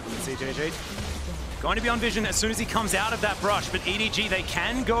 Yep, you can see JieJie going to be on vision as soon as he comes out of that brush, but EDG, they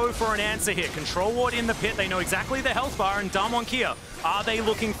can go for an answer here. Control ward in the pit, they know exactly the health bar, and Damwon KIA, are they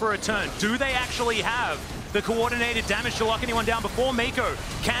looking for a turn? Do they actually have the coordinated damage to lock anyone down before Meiko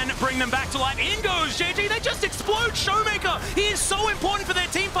can bring them back to life? In goes JieJie, they just explode ShowMaker. He is so important for their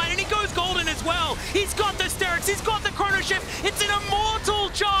team fight, and he goes golden as well. He's got the Sterix, he's got the Chrono Shift. It's an immortal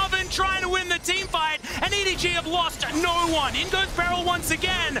Jarvan trying to win the team fight, and EDG have lost no one. In goes BeryL once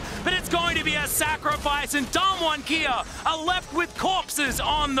again, but it's going to be a sacrifice, and Damwon KIA are left with corpses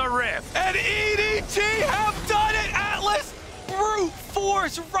on the Rift. And EDG have done it, Atlas! Brute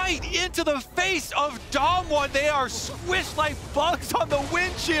force right into the face of Damwon. They are squished like bugs on the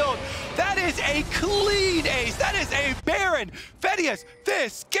windshield. That is a clean ace. That is a Baron. Fedius,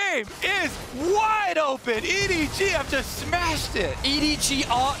 this game is wide open. EDG have just smashed it. EDG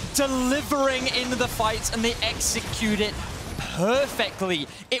are delivering in the fights, and they execute it perfectly.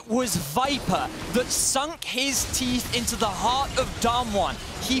 It was Viper that sunk his teeth into the heart of Damwon.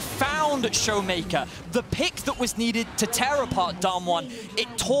 He found ShowMaker, the pick that was needed to tear apart Damwon. It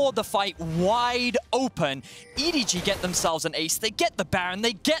tore the fight wide open. EDG get themselves an ace. They get the Baron,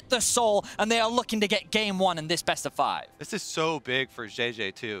 they get the Soul, and they are looking to get game 1 in this best of 5. This is so big for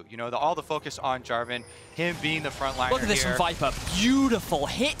JieJie too. You know, all the focus on Jarvan, him being the frontliner. Look at this here. from Viper. Beautiful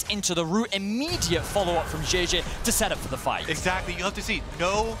hit into the root. Immediate follow-up from JieJie to set up for the fight. Exactly. You have to see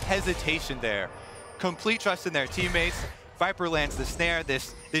no hesitation there. Complete trust in their teammates. Viper lands the snare,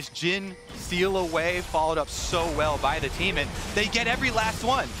 this Jhin steal away, followed up so well by the team, and they get every last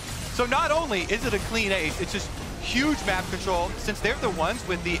one. So not only is it a clean ace, it's just huge map control. Since they're the ones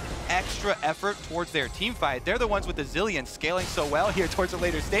with the extra effort towards their team fight, they're the ones with the Zilean scaling so well here towards the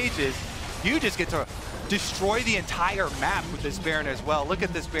later stages. You just get to destroy the entire map with this Baron as well. Look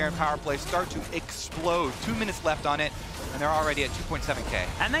at this Baron power play start to explode. 2 minutes left on it, and they're already at 2.7k.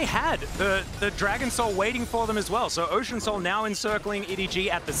 And they had the Dragon Soul waiting for them as well. So Ocean Soul now encircling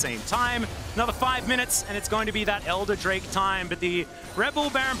EDG at the same time. Another 5 minutes, and it's going to be that Elder Drake time. But the Red Bull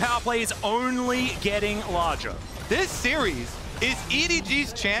Baron power play is only getting larger. This series is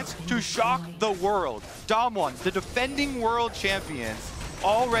EDG's chance to shock the world. Damwon, the defending world champions,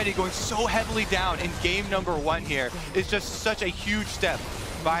 already going so heavily down in game #1 here, is just such a huge step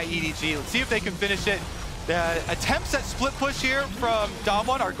by EDG. Let's see if they can finish it. The attempts at split push here from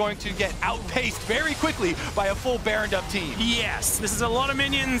Damwon are going to get outpaced very quickly by a full Baroned up team. Yes, this is a lot of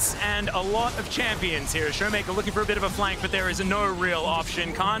minions and a lot of champions here. ShowMaker looking for a bit of a flank, but there is no real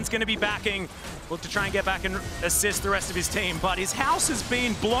option. Khan's going to be backing, look to try and get back and assist the rest of his team, but his house has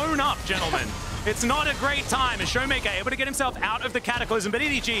been blown up, gentlemen. It's not a great time as ShowMaker able to get himself out of the Cataclysm, but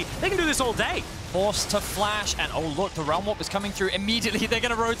EDG, they can do this all day. Forced to flash, and oh look, the Realm Warp is coming through immediately. They're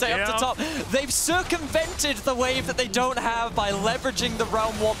going to rotate up to top. They've circumvented the wave that they don't have by leveraging the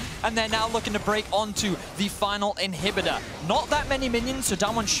Realm Warp, and they're now looking to break onto the final inhibitor. Not that many minions, so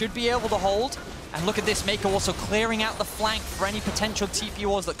Damwon should be able to hold. And look at this, Meiko also clearing out the flank for any potential TP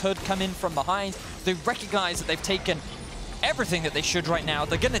wars that could come in from behind. They recognize that they've taken everything that they should right now.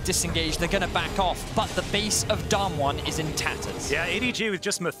 They're going to disengage, they're going to back off, but the base of Damwon is in tatters. Yeah, EDG with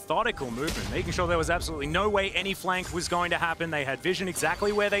just methodical movement, making sure there was absolutely no way any flank was going to happen. They had vision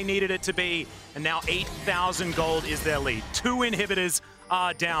exactly where they needed it to be, and now 8,000 gold is their lead. 2 inhibitors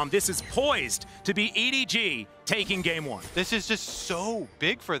are down. This is poised to be EDG taking game 1. This is just so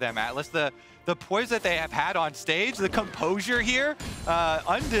big for them, Atlas. The poise that they have had on stage, the composure here,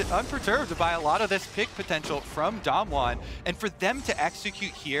 unperturbed by a lot of this pick potential from Damwon. And for them to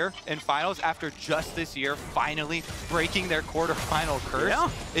execute here in finals after just this year, finally breaking their quarterfinal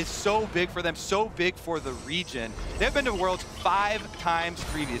curse, is so big for them, so big for the region. They've been to Worlds 5 times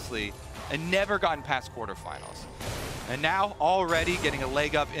previously and never gotten past quarterfinals. And now already getting a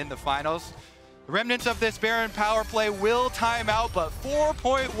leg up in the finals. Remnants of this Baron power play will time out, but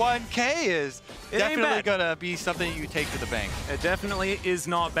 4.1K is definitely going to be something you take to the bank. It definitely is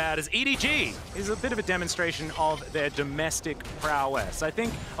not bad, as EDG is a bit of a demonstration of their domestic prowess. I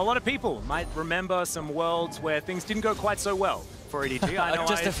think a lot of people might remember some worlds where things didn't go quite so well for EDG. I know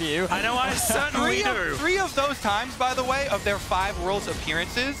Just a few. I know I certainly do. 3 of those times, by the way, of their 5 Worlds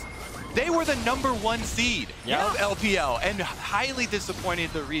appearances, they were the #1 seed of LPL and highly disappointed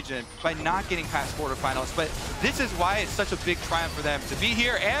the region by not getting past quarterfinals. But this is why it's such a big triumph for them to be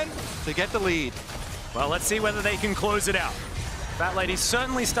here and to get the lead. Well, let's see whether they can close it out. That lady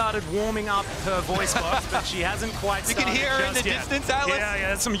certainly started warming up her voice box, but she hasn't quite started. You can hear her in the distance, Atlas? Yeah,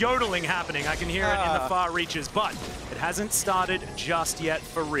 there's some yodeling happening. I can hear it in the far reaches, but it hasn't started just yet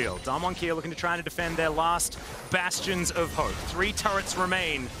for real. Damwon KIA looking to try to defend their last bastions of hope. 3 turrets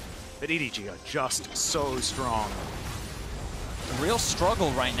remain. But EDG are just so strong. The real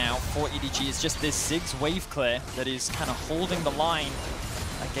struggle right now for EDG is just this Ziggs wave clear that is kind of holding the line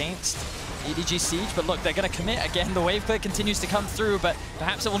against EDG Siege. But look, they're going to commit again. The wave clear continues to come through, but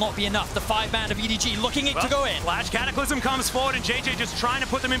perhaps it will not be enough. The 5-man of EDG looking to go in. Flash Cataclysm comes forward, and JieJie just trying to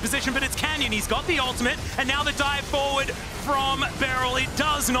put them in position, but it's Canyon. He's got the ultimate, and now the dive forward from BeryL. It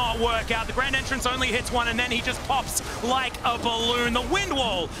does not work out. The Grand Entrance only hits one, and then he just pops like a balloon. The wind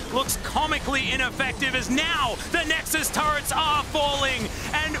wall looks comically ineffective as now the Nexus turrets are falling.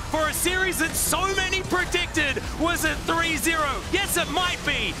 And for a series that so many predicted was a 3-0, yes, it might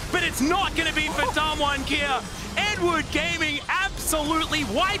be, but it's not going to be for Damwon KIA. Edward Gaming absolutely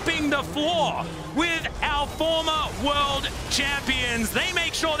wiping the floor with our former world champions. They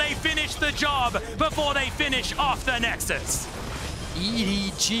make sure they finish the job before they finish off the Nexus.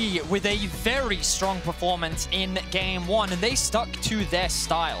 EDG with a very strong performance in game 1, and they stuck to their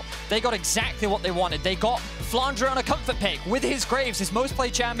style. They got exactly what they wanted. They got Flandre on a comfort pick with his Graves, his most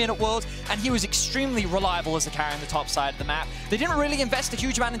played champion at Worlds, and he was extremely reliable as a carry on the top side of the map. They didn't really invest a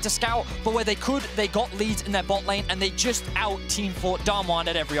huge amount into Scout, but where they could, they got leads in their bot lane, and they just out-team fought Damwon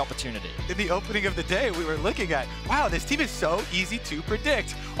at every opportunity. In the opening of the day, we were looking at, wow, this team is so easy to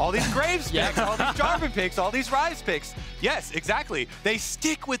predict. All these Graves picks, all these Jarvan picks, all these Ryze picks. Yes, exactly. They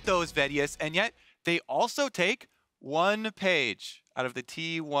stick with those Vedius, and yet they also take 1 page out of the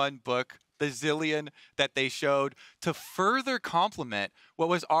T1 book, the Zilean that they showed, to further complement what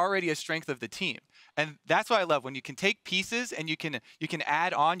was already a strength of the team. And that's what I love, when you can take pieces and you can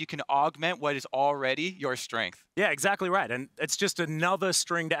add on, you can augment what is already your strength. Yeah, exactly right. And it's just another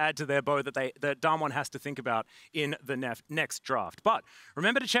string to add to their bow that Damwon has to think about in the next draft. But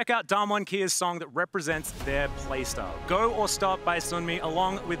remember to check out Damwon KIA's song that represents their playstyle, Go or Stop by Sunmi,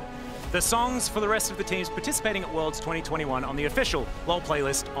 along with the songs for the rest of the teams participating at Worlds 2021 on the official LOL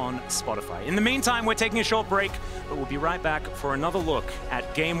playlist on Spotify. In the meantime, we're taking a short break, but we'll be right back for another look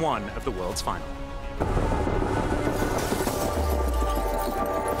at Game 1 of the Worlds Final.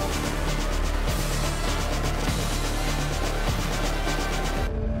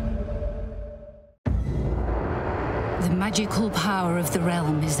 The magical power of the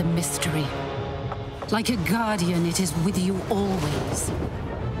realm is a mystery. Like a guardian, it is with you always.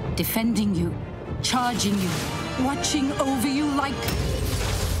 Defending you, charging you, watching over you like...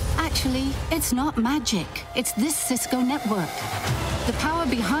 At Actually, it's not magic. It's this Cisco network. The power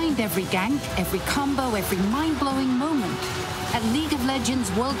behind every gank, every combo, every mind-blowing moment. At League of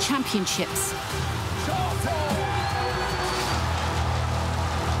Legends World Championships.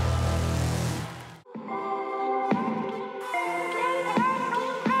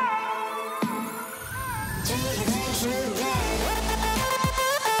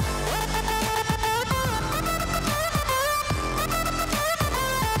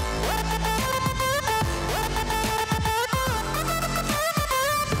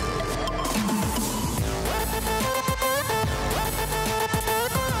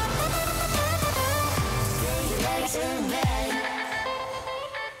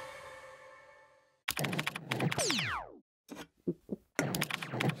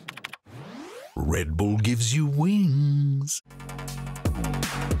 Red Bull gives you wings.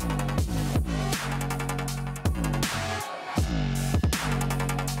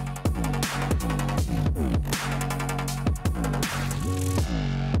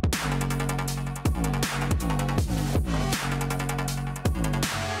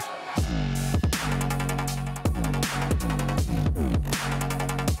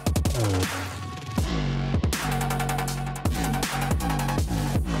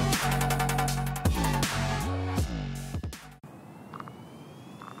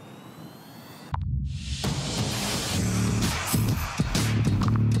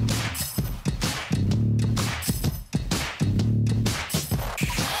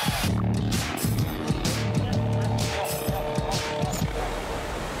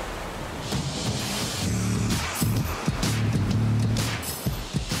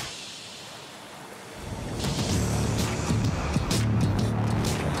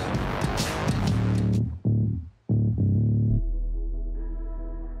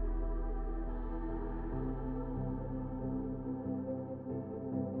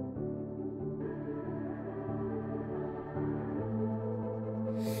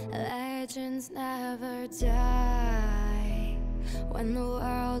 Legends never die when the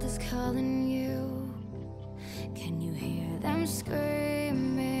world is calling you. Can you hear them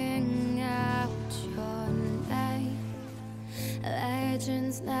screaming out your name?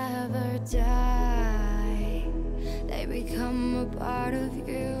 Legends never die, they become a part of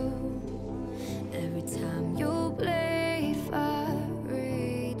you. Every time you play for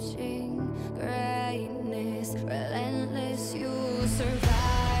reaching greatness, relentless, you survive.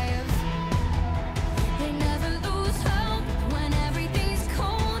 They never lose hope when everything's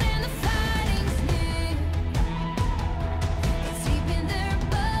cold and the fighting's near. It's deep in their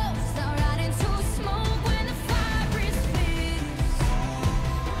bones, they'll ride into smoke when the fire is fierce.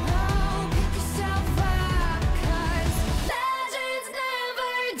 Oh, pick yourself up, 'cause legends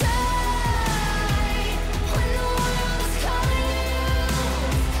never die.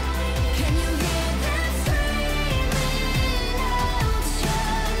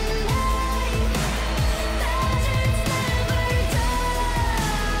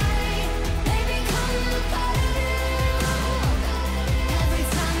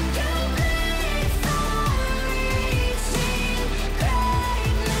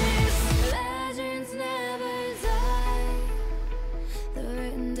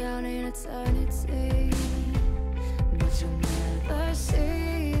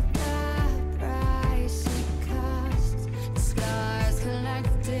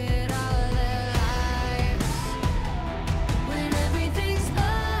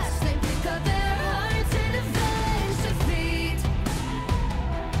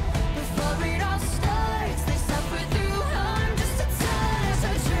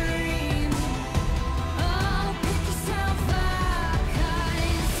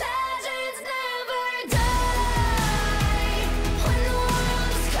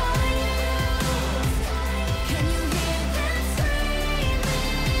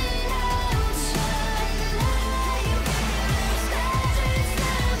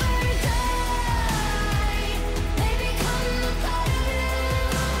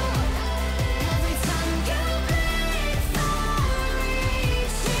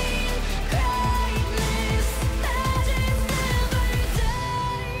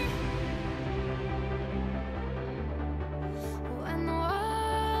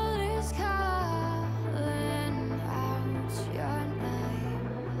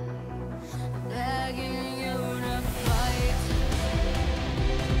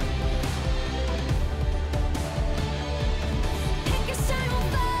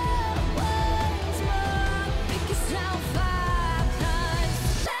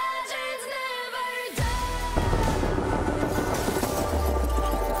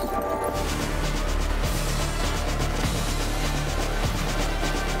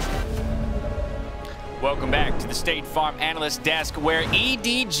 Welcome back to the State Farm Analyst Desk, where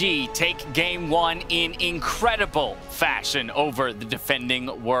EDG take Game 1 in incredible fashion over the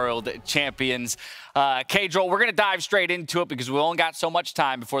defending world champions. K-Droll, we're going to dive straight into it because we only got so much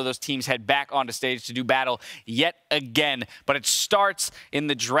time before those teams head back onto stage to do battle yet again. But it starts in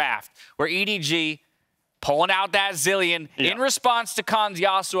the draft, where EDG pulling out that Zilean in response to Khan's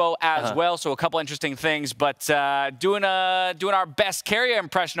Yasuo as well. So a couple interesting things, but doing our best carrier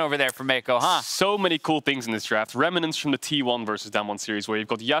impression over there for Meiko, huh? So many cool things in this draft. Remnants from the T1 versus Damwon series, where you've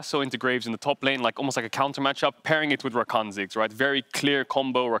got Yasuo into Graves in the top lane, like almost like a counter matchup, pairing it with Rakan Ziggs, right? Very clear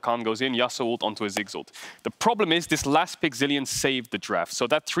combo. Rakan goes in, Yasuo ult onto a Ziggs ult. The problem is this last pick Zilean saved the draft. So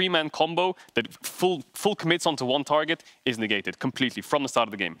that 3-man combo that full commits onto one target is negated completely from the start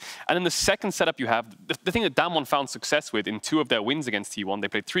of the game. And then the second setup you have, the thing that Damwon found success with in 2 of their wins against T1, they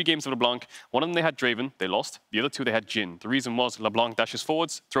played 3 games of LeBlanc. One of them they had Draven, they lost. The other 2 they had Jhin. The reason was LeBlanc dashes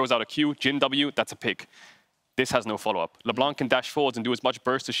forwards, throws out a Q, Jhin W, that's a pick. This has no follow-up. LeBlanc can dash forwards and do as much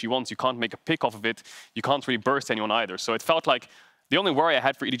burst as she wants. You can't make a pick off of it. You can't really burst anyone either. So it felt like the only worry I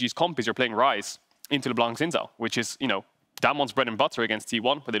had for EDG's comp is you're playing Ryze into LeBlanc's Zhao, which is, you know, Damwon's bread and butter against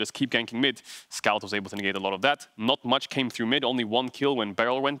T1, where they just keep ganking mid. Scout was able to negate a lot of that. Not much came through mid, only 1 kill when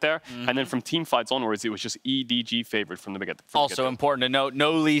BeryL went there. And then from team fights onwards, it was just EDG favorite from the beginning. Also important to note,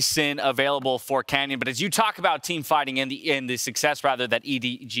 no Lee Sin available for Canyon. But as you talk about team fighting and the success, rather, that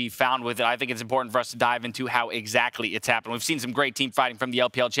EDG found with it, I think it's important for us to dive into how exactly it's happened. We've seen some great team fighting from the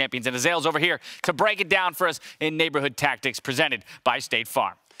LPL champions, and Azael's over here to break it down for us in Neighborhood Tactics, presented by State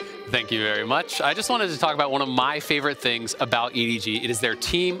Farm. Thank you very much. I just wanted to talk about one of my favorite things about EDG. It is their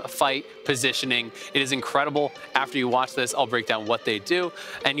team fight positioning. It is incredible. After you watch this, I'll break down what they do,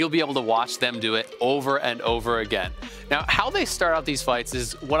 and you'll be able to watch them do it over and over again. Now, how they start out these fights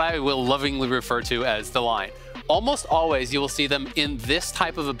is what I will lovingly refer to as the line. Almost always, you will see them in this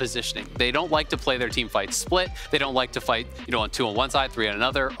type of a positioning. They don't like to play their team fight split. They don't like to fight, you know, on 2 on one side, 3 on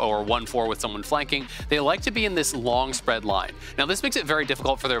another, or 1-4 with someone flanking. They like to be in this long spread line. Now, this makes it very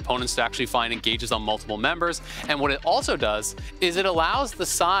difficult for their opponents to actually find engages on multiple members. And what it also does is it allows the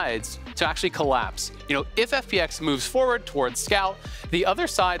sides to actually collapse. You know, if FPX moves forward towards Scout, the other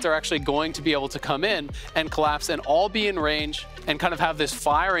sides are actually going to be able to come in and collapse and all be in range and kind of have this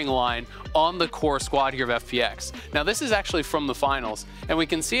firing line on the core squad here of FPX. Now, this is actually from the finals, and we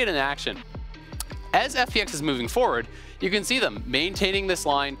can see it in action. As FPX is moving forward, you can see them maintaining this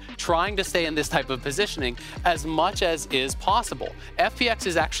line, trying to stay in this type of positioning as much as is possible. FPX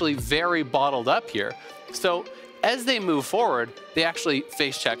is actually very bottled up here. So as they move forward, they actually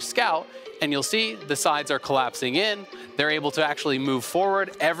face check Scout, and you'll see the sides are collapsing in. They're able to actually move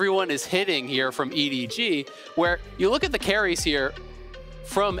forward. Everyone is hitting here from EDG, where you look at the carries here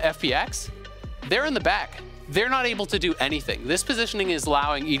from FPX, they're in the back. They're not able to do anything. This positioning is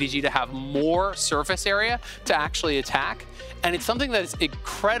allowing EDG to have more surface area to actually attack, and it's something that is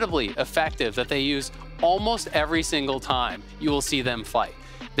incredibly effective that they use almost every single time you will see them fight.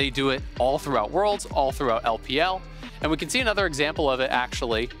 They do it all throughout Worlds, all throughout LPL, and we can see another example of it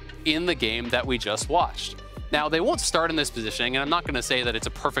actually in the game that we just watched. Now, they won't start in this positioning, and I'm not going to say that it's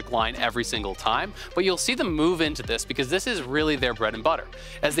a perfect line every single time, but you'll see them move into this because this is really their bread and butter.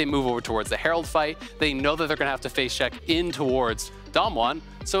 As they move over towards the Herald fight, they know that they're going to have to face check in towards Damwon.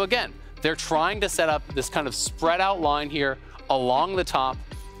 So again, they're trying to set up this kind of spread out line here along the top.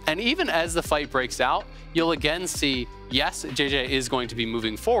 And even as the fight breaks out, you'll again see, yes, JieJie is going to be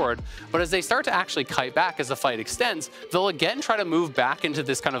moving forward, but as they start to actually kite back as the fight extends, they'll again try to move back into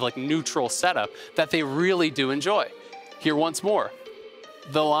this kind of like neutral setup that they really do enjoy. Here once more,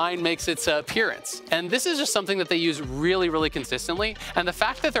 the line makes its appearance. And this is just something that they use really, really consistently. And the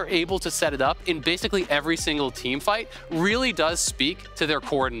fact that they're able to set it up in basically every single team fight really does speak to their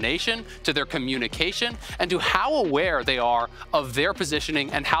coordination, to their communication, and to how aware they are of their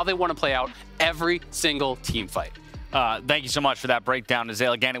positioning and how they want to play out every single team fight. Thank you so much for that breakdown,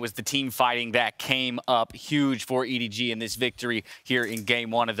 Azael. Again, it was the team fighting that came up huge for EDG in this victory here in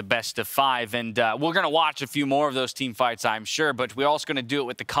Game 1 of the best of 5. And we're going to watch a few more of those team fights, I'm sure, but we're also going to do it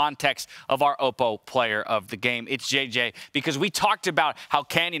with the context of our Oppo player of the game. It's JieJie, because we talked about how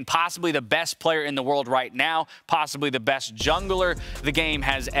Canyon, possibly the best player in the world right now, possibly the best jungler the game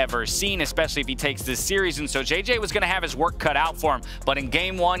has ever seen, especially if he takes this series. And so JieJie was going to have his work cut out for him. But in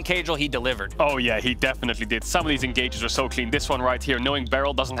Game 1, K-Droll, he delivered. Oh, yeah, he definitely did. Some of these engagements engages are so clean. This one right here, knowing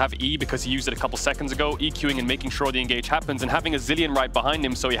BeryL doesn't have E because he used it a couple seconds ago, EQing and making sure the engage happens, and having a Zilean right behind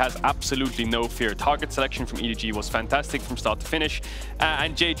him, so he has absolutely no fear. Target selection from EDG was fantastic from start to finish.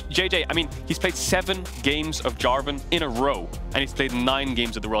 And JieJie, I mean, he's played 7 games of Jarvan in a row, and he's played 9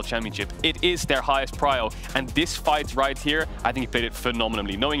 games of the World Championship. It is their highest prio, and this fight right here, I think he played it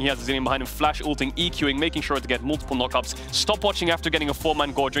phenomenally. Knowing he has a Zilean behind him, flash ulting, EQing, making sure to get multiple knockups, stop watching after getting a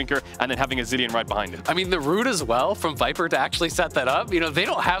 4-man Gore Drinker, and then having a Zilean right behind him. I mean, the route as well from Viper to actually set that up, you know, they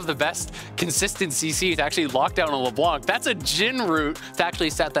don't have the best consistent CC to actually lock down a LeBlanc. That's a Jhin route to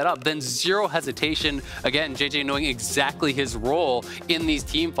actually set that up. Then zero hesitation. Again, JieJie knowing exactly his role in these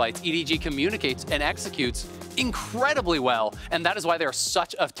team fights. EDG communicates and executes incredibly well, and that is why they're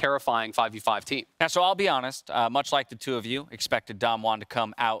such a terrifying 5v5 team. Now, so I'll be honest, much like the two of you, expected Damwon to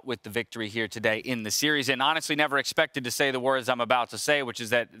come out with the victory here today in the series, and honestly never expected to say the words I'm about to say, which is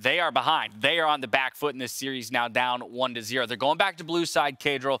that they are behind. They are on the back foot in this series now, down 1-0. They're going back to blue side,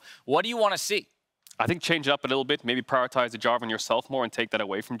 Kadril. What do you want to see? I think change it up a little bit, maybe prioritize the Jarvan yourself more and take that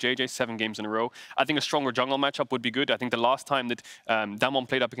away from JieJie, 7 games in a row. I think a stronger jungle matchup would be good. I think the last time that Damwon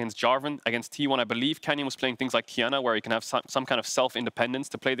played up against Jarvan, against T1, I believe Canyon was playing things like Kiana, where he can have some kind of self-independence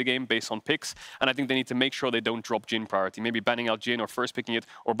to play the game based on picks. And I think they need to make sure they don't drop Jhin priority. Maybe banning out Jhin or first picking it,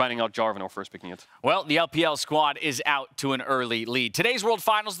 or banning out Jarvan or first picking it. Well, the LPL squad is out to an early lead. Today's World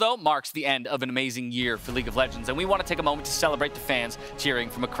Finals, though, marks the end of an amazing year for League of Legends, and we want to take a moment to celebrate the fans cheering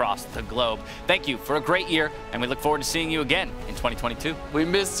from across the globe. Thank you for a great year, and we look forward to seeing you again in 2022. We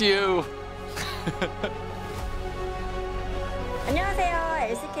miss you.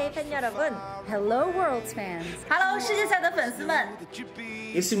 안녕하세요, LCK 팬 여러분. Hello, Worlds fans. Hello, 世界赛的粉丝们.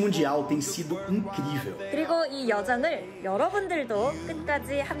 Esse mundial tem sido incrível. 그리고 이 여정을 여러분들도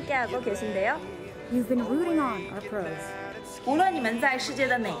끝까지 함께하고 계신데요. You've been rooting on our pros. 无论你们在世界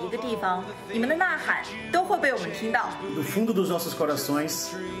的哪一个地方，你们的呐喊都会被我们听到。 Do fundo dos nossos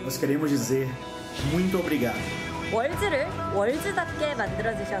corações, nós queremos dizer muito obrigado. 월즈를 월즈답게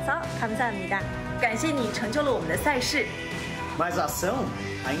만들어주셔서 감사합니다. 感谢你成就了我们的赛事。 Mas a ação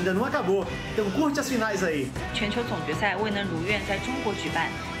ainda não acabou, então curte as finais aí. 全球总决赛未能如愿在中国举办，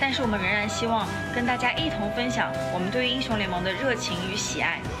但是我们仍然希望跟大家一同分享我们对于英雄联盟的热情与喜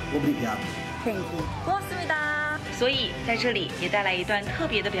爱。 Obrigado. Thank you. 고맙습니다. 所以在这里也带来一段特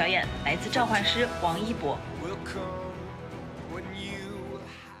别的表演，来自召唤师王一博。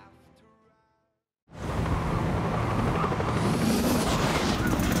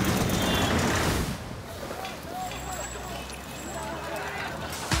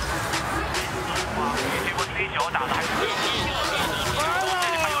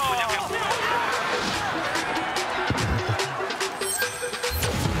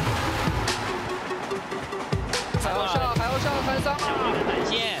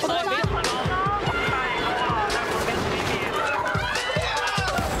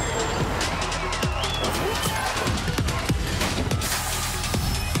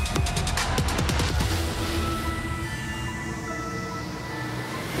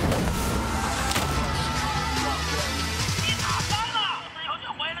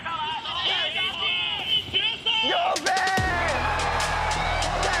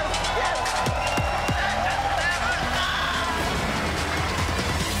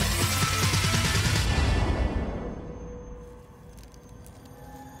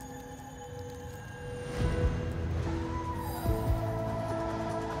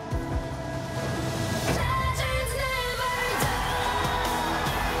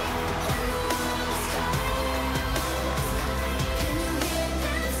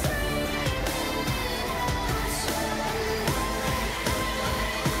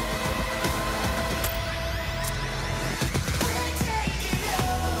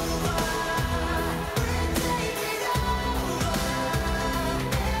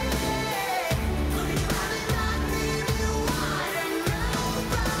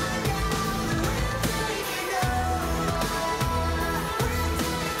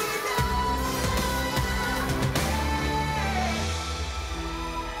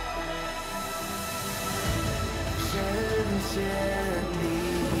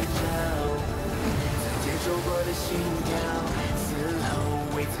 心跳，丝毫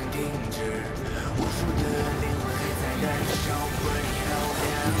未曾停止，无数的灵魂还在燃烧，Burn it all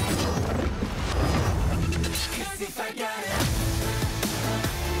down. 'Cause if I got it